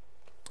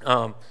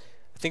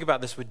 Think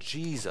about this with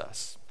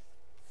Jesus.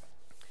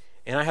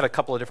 And I had a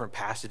couple of different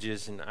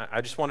passages, and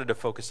I just wanted to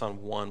focus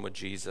on one with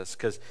Jesus,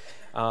 because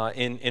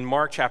in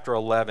Mark chapter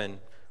 11,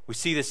 we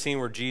see this scene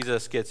where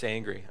Jesus gets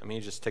angry. I mean,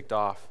 he's just ticked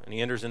off, and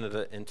he enters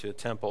into a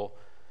temple,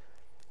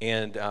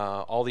 and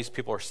all these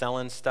people are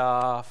selling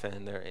stuff,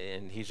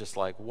 and he's just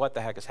like, what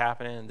the heck is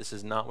happening? This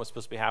is not what's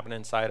supposed to be happening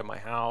inside of my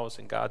house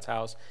and God's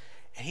house.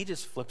 And he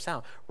just flips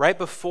out. Right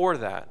before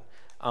that,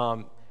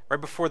 right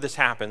before this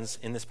happens,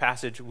 in this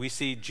passage, we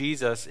see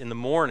Jesus in the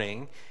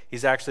morning.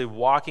 He's actually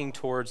walking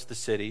towards the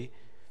city,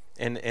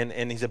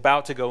 and he's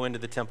about to go into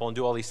the temple and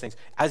do all these things.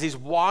 As he's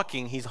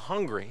walking, he's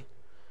hungry,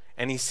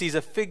 and he sees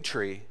a fig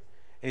tree.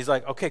 And he's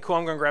like, okay, cool,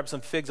 I'm going to grab some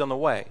figs on the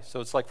way.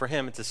 So it's like for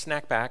him, it's a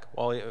snack pack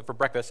for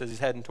breakfast as he's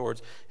heading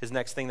towards his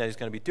next thing that he's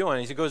going to be doing.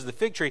 And as he goes to the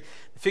fig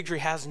tree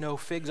has no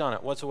figs on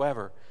it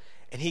whatsoever.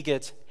 And he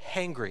gets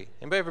hangry.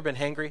 Anybody ever been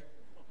hangry?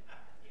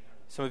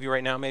 Some of you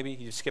right now, maybe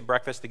you skip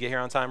breakfast to get here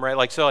on time, right?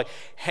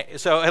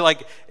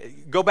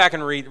 Go back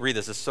and read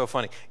this. It's so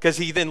funny, because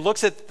he then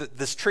looks at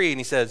this tree and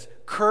he says,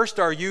 "Cursed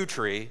are you,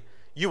 tree!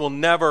 You will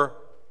never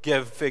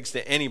give figs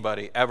to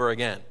anybody ever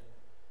again."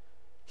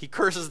 He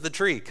curses the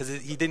tree because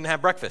he didn't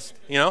have breakfast,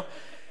 you know.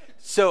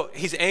 So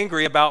he's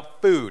angry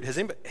about food. Has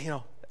anybody,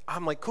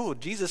 I'm like, cool.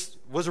 Jesus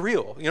was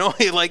real,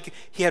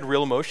 He had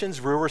real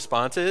emotions, real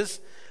responses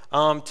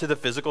to the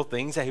physical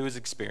things that he was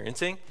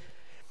experiencing.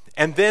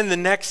 And then the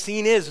next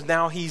scene is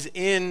now he's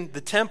in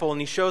the temple,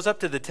 and he shows up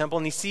to the temple,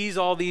 and he sees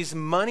all these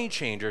money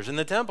changers in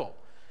the temple.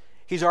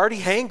 He's already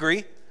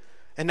hangry,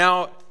 and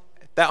now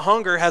that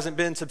hunger hasn't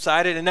been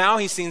subsided, and now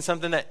he's seen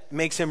something that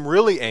makes him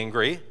really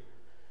angry.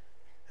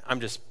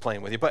 I'm just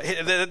playing with you, but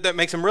that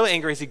makes him really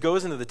angry as he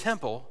goes into the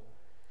temple,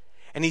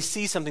 and he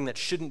sees something that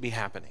shouldn't be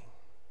happening,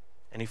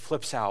 and he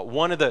flips out.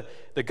 One of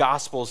the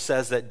Gospels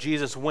says that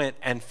Jesus went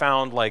and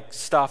found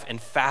stuff and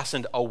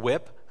fastened a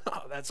whip.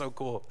 Oh, that's so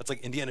cool. That's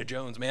like Indiana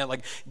Jones, man.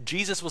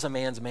 Jesus was a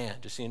man's man,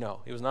 just so you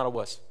know. He was not a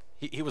wuss.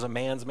 He was a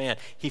man's man.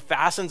 He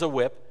fastens a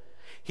whip.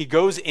 He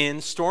goes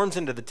in, storms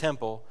into the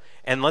temple,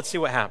 and let's see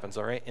what happens,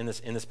 all right, in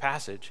this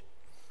passage.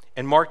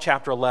 In Mark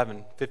chapter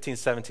 11, 15,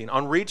 17,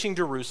 on reaching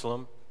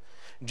Jerusalem,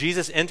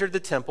 Jesus entered the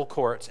temple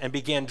courts and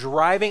began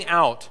driving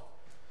out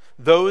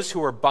those who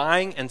were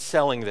buying and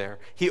selling there.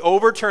 He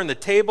overturned the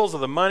tables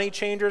of the money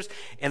changers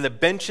and the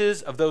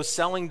benches of those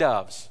selling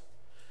doves.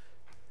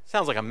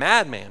 Sounds like a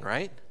madman,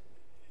 right?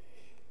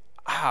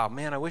 Ah,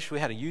 man, I wish we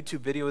had a YouTube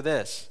video of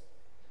this.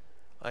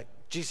 Like,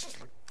 Jesus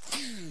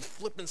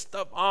flipping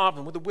stuff off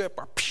and with the whip,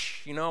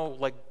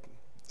 like,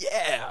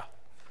 yeah.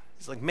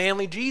 He's like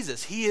manly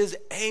Jesus. He is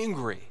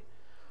angry.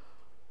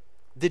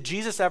 Did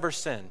Jesus ever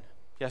sin?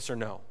 Yes or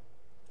no?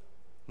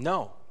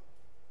 No.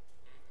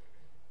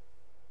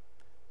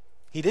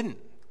 He didn't.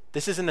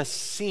 This isn't a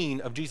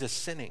scene of Jesus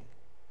sinning.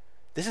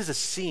 This is a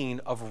scene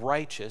of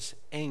righteous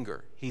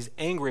anger. He's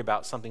angry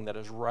about something that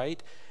is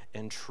right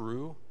and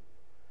true.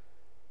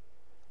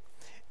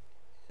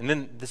 And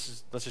then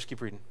let's just keep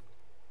reading.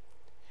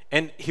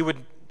 And he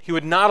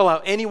would not allow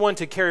anyone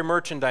to carry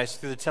merchandise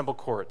through the temple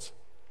courts.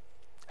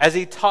 As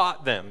he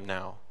taught them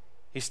now,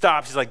 he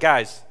stops. He's like,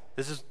 guys,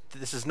 this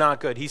is not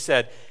good. He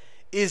said,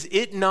 is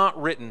it not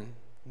written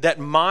that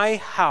my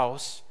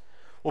house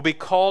will be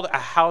called a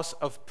house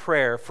of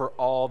prayer for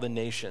all the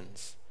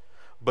nations?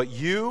 But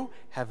you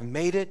have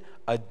made it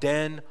a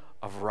den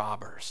of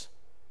robbers.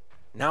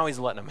 Now he's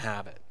letting them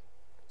have it.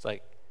 It's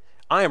like,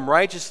 I am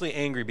righteously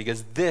angry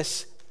because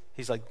this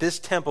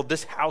temple,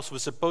 this house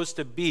was supposed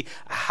to be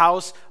a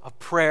house of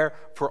prayer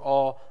for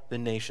all the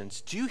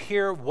nations. Do you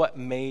hear what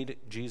made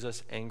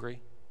Jesus angry?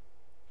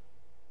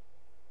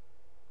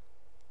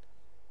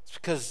 It's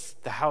because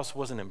the house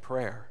wasn't in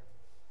prayer.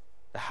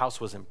 The house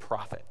was in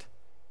profit.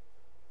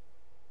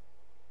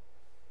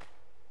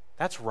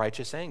 That's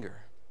righteous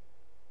anger.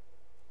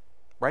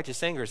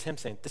 Righteous anger is him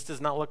saying, this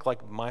does not look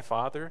like my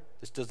Father.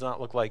 This does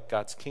not look like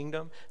God's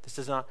kingdom. This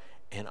does not,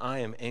 and I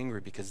am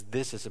angry because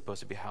this is supposed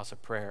to be a house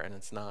of prayer and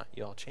it's not.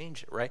 Y'all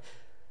change it, right?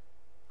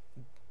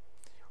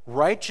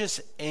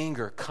 Righteous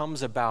anger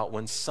comes about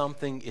when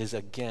something is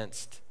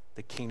against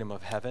the kingdom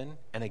of heaven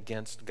and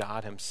against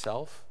God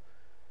himself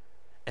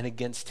and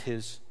against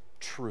his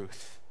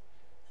truth.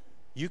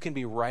 You can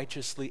be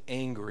righteously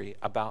angry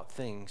about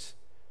things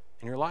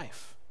in your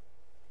life.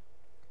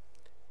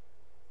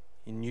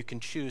 And you can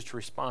choose to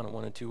respond in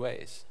one of two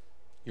ways.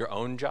 Your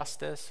own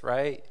justice,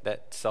 right?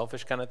 That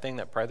selfish kind of thing,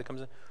 that pride that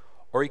comes in.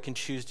 Or you can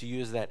choose to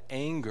use that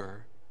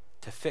anger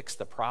to fix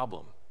the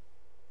problem,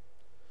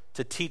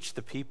 to teach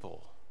the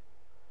people,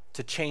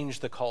 to change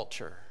the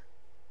culture.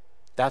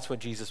 That's what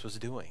Jesus was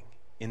doing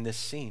in this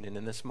scene and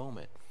in this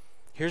moment.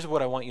 Here's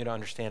what I want you to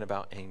understand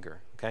about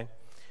anger, okay?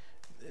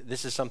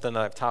 This is something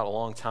that I've taught a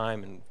long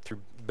time, and through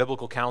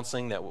biblical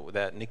counseling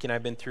that Nikki and I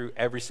have been through,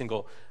 every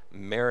single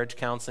marriage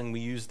counseling,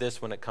 we use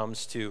this when it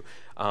comes to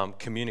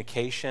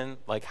communication,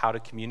 like how to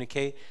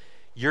communicate.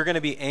 You're going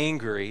to be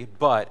angry,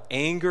 but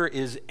anger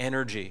is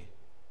energy.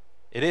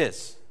 It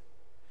is.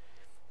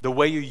 The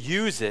way you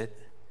use it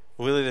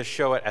will either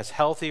show it as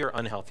healthy or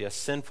unhealthy, as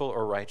sinful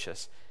or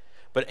righteous.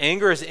 But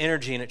anger is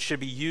energy, and it should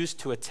be used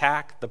to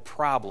attack the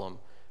problem,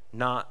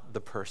 not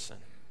the person.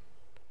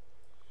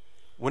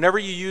 Whenever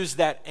you use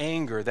that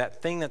anger,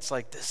 that thing that's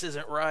like, this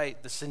isn't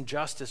right, this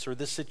injustice or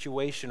this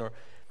situation, or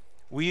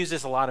we use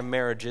this a lot in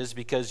marriages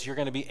because you're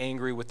going to be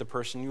angry with the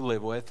person you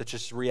live with. It's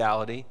just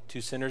reality.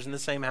 Two sinners in the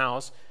same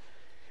house.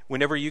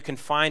 Whenever you can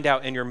find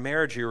out in your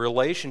marriage, your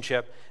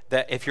relationship,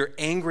 that if you're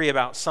angry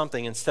about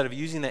something, instead of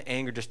using that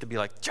anger just to be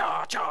like,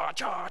 cha, cha,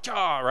 cha,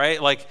 cha,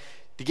 right? Like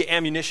to get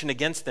ammunition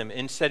against them.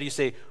 Instead you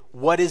say,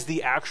 what is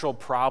the actual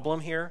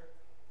problem here?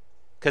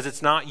 Because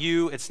it's not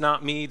you, it's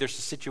not me, there's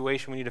a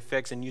situation we need to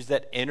fix, and use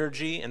that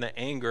energy and that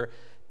anger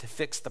to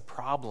fix the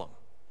problem,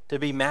 to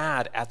be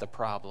mad at the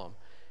problem,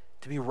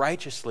 to be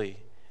righteously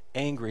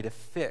angry to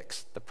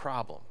fix the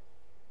problem.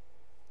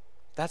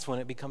 That's when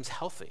it becomes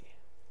healthy.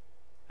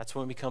 That's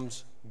when it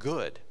becomes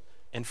good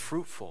and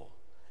fruitful,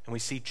 and we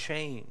see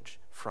change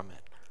from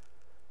it.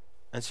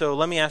 And so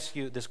let me ask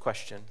you this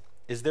question.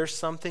 Is there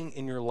something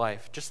in your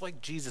life, just like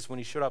Jesus when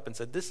he showed up and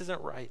said, this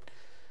isn't right,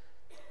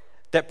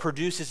 that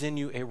produces in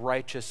you a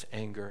righteous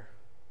anger?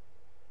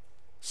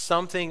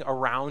 Something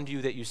around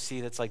you that you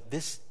see that's like,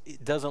 this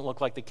it doesn't look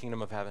like the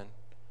kingdom of heaven.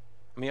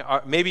 I mean,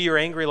 maybe you're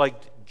angry like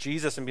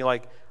Jesus and be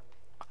like,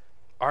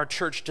 our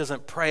church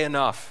doesn't pray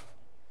enough,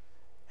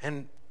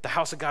 and the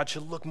house of God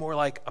should look more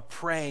like a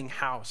praying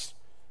house.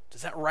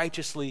 Does that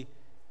righteously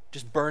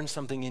just burn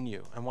something in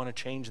you? I want to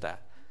change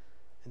that.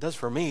 It does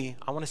for me.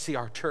 I want to see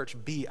our church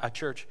be a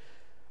church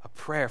of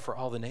prayer for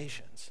all the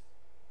nations.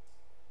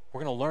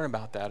 We're going to learn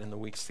about that in the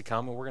weeks to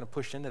come, and we're going to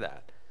push into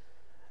that.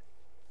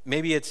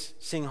 Maybe it's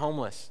seeing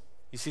homeless.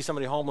 You see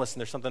somebody homeless, and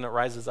there's something that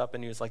rises up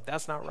in you. It's like,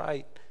 that's not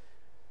right.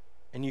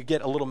 And you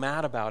get a little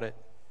mad about it.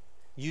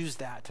 Use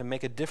that to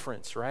make a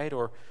difference, right?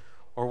 Or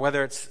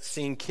whether it's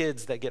seeing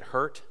kids that get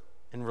hurt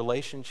in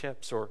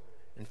relationships, or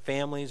in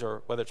families,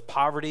 or whether it's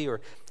poverty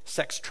or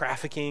sex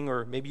trafficking,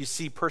 or maybe you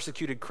see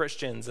persecuted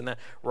Christians and that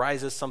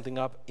rises something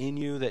up in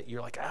you that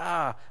you're like,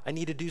 I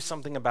need to do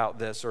something about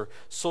this, or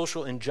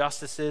social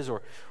injustices,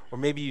 or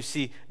maybe you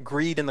see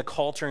greed in the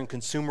culture and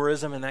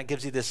consumerism, and that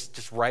gives you this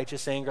just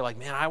righteous anger, like,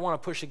 man, I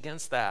want to push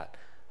against that.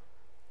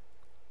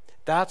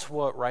 That's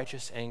what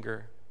righteous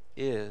anger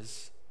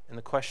is. And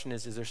the question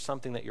is there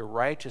something that you're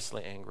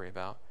righteously angry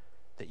about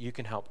that you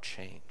can help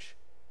change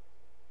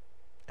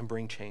and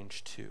bring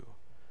change to?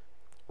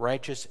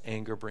 Righteous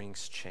anger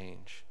brings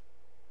change,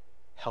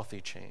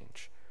 healthy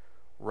change,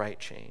 right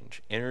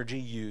change, energy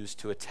used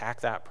to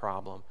attack that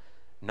problem,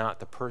 not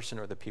the person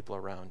or the people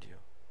around you.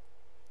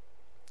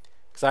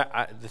 Because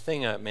the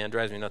thing,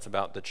 drives me nuts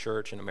about the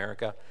church in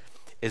America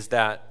is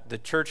that the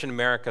church in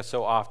America,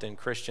 so often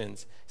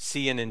Christians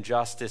see an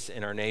injustice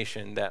in our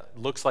nation that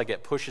looks like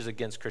it pushes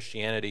against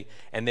Christianity,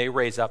 and they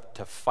raise up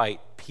to fight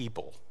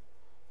people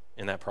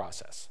in that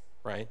process,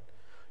 right?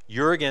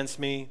 You're against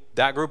me,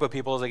 that group of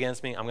people is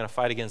against me, I'm going to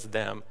fight against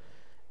them,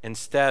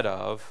 instead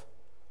of,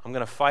 I'm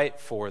going to fight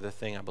for the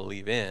thing I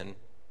believe in,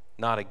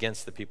 not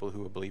against the people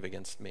who believe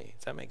against me.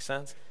 Does that make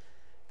sense?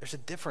 There's a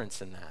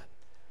difference in that,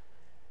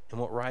 in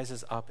what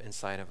rises up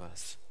inside of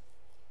us.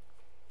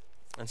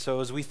 And so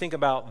as we think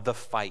about the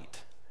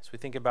fight, as we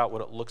think about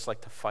what it looks like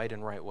to fight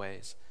in right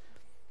ways,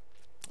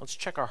 let's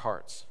check our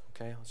hearts,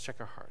 okay? Let's check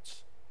our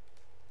hearts.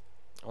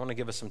 I want to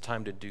give us some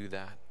time to do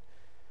that.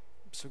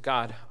 So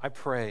God, I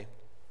pray,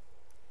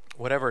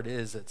 whatever it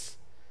is that's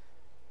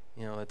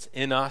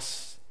in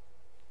us,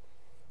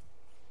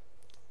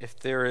 if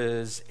there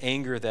is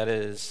anger that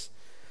is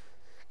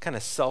kind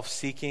of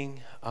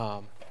self-seeking,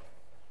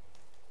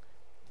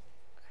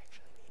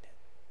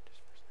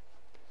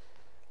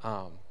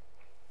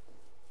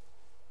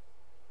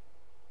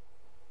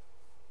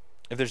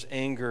 if there's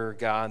anger,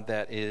 God,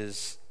 that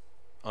is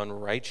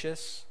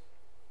unrighteous,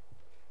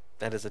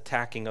 that is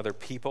attacking other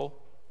people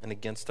and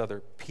against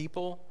other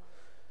people,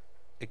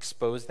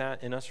 expose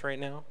that in us right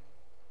now.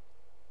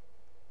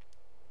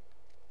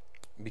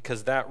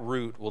 Because that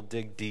root will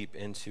dig deep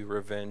into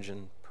revenge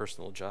and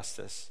personal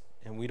justice.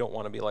 And we don't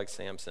want to be like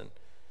Samson.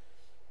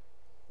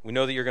 We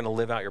know that you're going to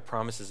live out your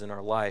promises in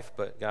our life,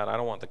 but God, I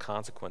don't want the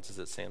consequences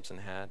that Samson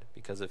had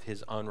because of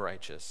his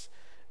unrighteous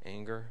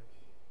anger.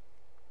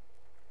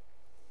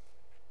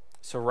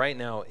 So right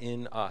now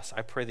in us,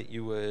 I pray that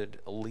you would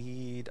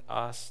lead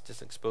us,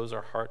 just expose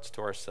our hearts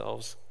to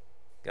ourselves,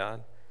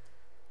 God.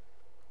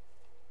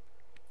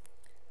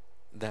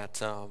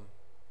 That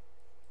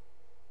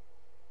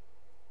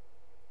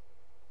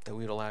we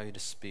would allow you to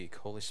speak,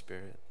 Holy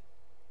Spirit,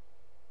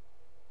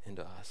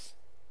 into us.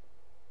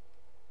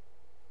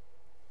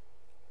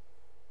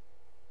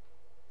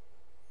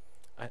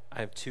 I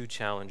have two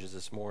challenges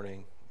this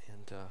morning,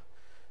 and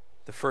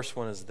the first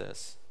one is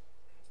this.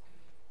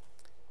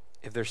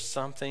 If there's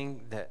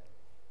something that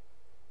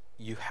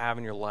you have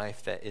in your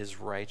life that is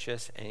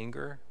righteous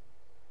anger,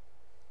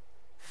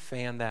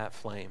 fan that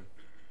flame.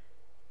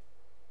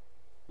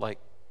 Like,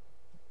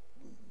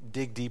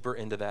 dig deeper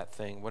into that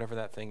thing, whatever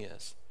that thing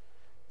is,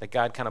 that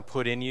God kind of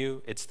put in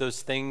you. It's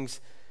those things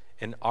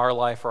in our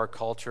life or our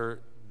culture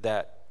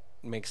that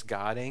makes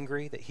God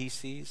angry, that he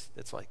sees.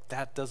 That's like,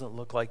 that doesn't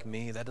look like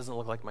me. That doesn't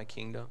look like my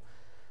kingdom.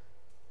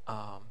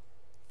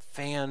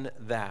 Fan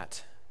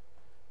that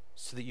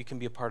so that you can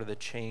be a part of the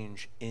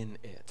change in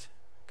it,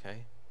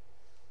 okay?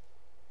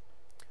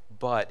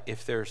 But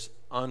if there's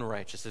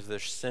unrighteous, if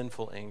there's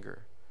sinful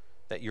anger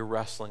that you're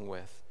wrestling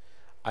with,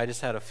 I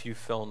just had a few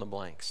fill in the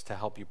blanks to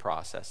help you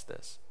process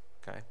this,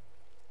 okay?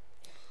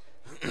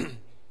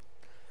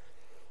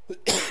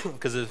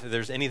 Because if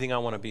there's anything I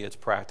want to be, it's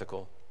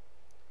practical.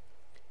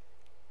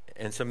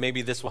 And so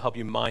maybe this will help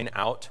you mine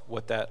out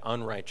what that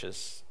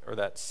unrighteous or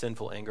that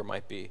sinful anger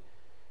might be.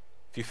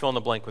 If you fill in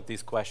the blank with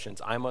these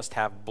questions, I must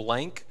have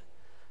blank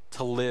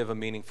to live a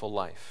meaningful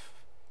life.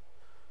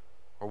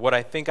 Or what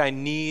I think I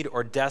need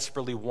or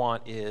desperately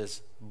want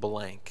is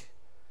blank.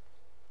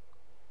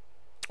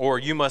 Or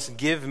you must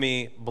give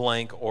me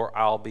blank or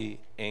I'll be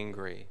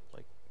angry.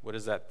 Like, what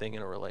is that thing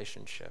in a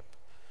relationship?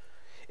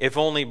 If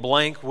only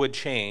blank would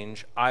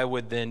change, I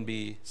would then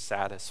be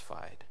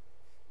satisfied.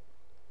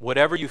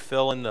 Whatever you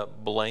fill in the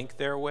blank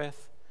there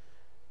with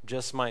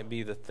just might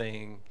be the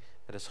thing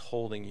that is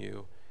holding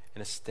you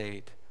in a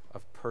state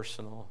of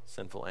personal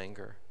sinful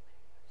anger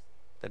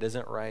that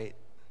isn't right,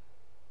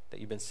 that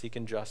you've been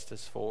seeking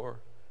justice for,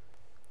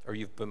 or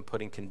you've been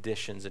putting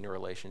conditions in your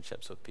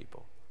relationships with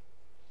people.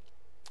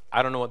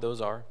 I don't know what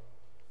those are,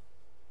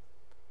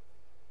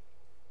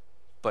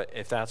 but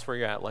if that's where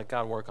you're at, let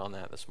God work on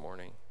that this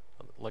morning.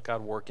 Let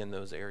God work in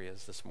those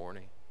areas this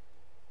morning.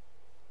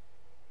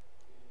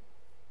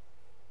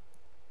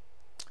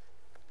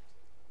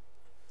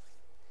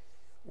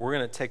 We're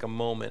going to take a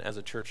moment as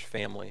a church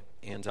family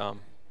and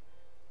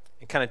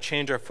kind of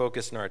change our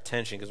focus and our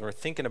attention, because when we're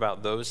thinking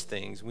about those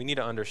things, we need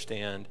to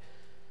understand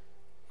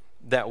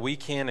that we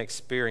can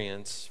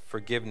experience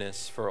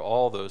forgiveness for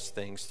all those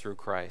things through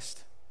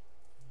Christ.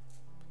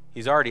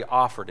 He's already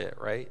offered it,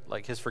 right?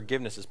 Like, his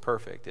forgiveness is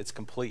perfect. It's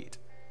complete.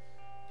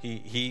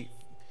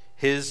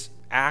 His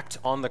act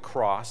on the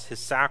cross, his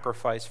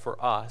sacrifice for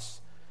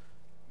us,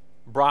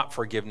 brought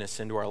forgiveness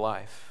into our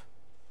life.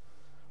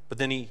 But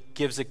then he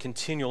gives a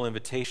continual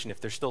invitation,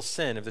 if there's still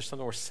sin, if there's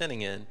something we're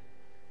sinning in,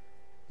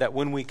 that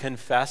when we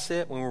confess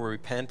it, when we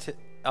repent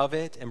of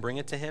it and bring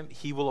it to him,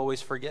 he will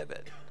always forgive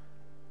it.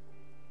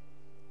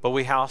 But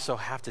we also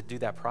have to do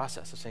that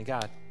process of saying,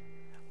 God,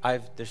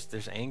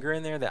 there's anger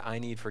in there that I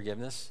need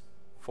forgiveness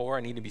for,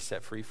 I need to be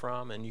set free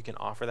from, and you can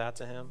offer that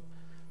to him.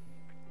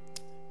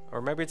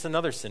 Or maybe it's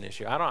another sin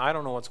issue. I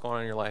don't know what's going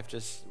on in your life.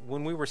 Just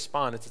when we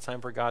respond, it's a time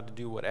for God to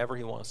do whatever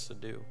he wants to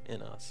do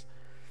in us.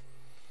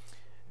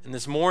 And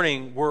this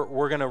morning,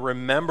 we're going to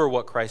remember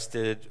what Christ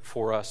did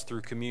for us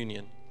through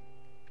communion.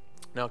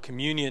 Now,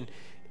 communion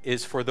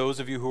is for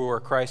those of you who are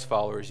Christ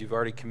followers. You've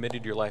already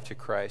committed your life to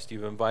Christ.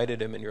 You've invited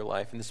him in your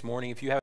life. And this morning, if you have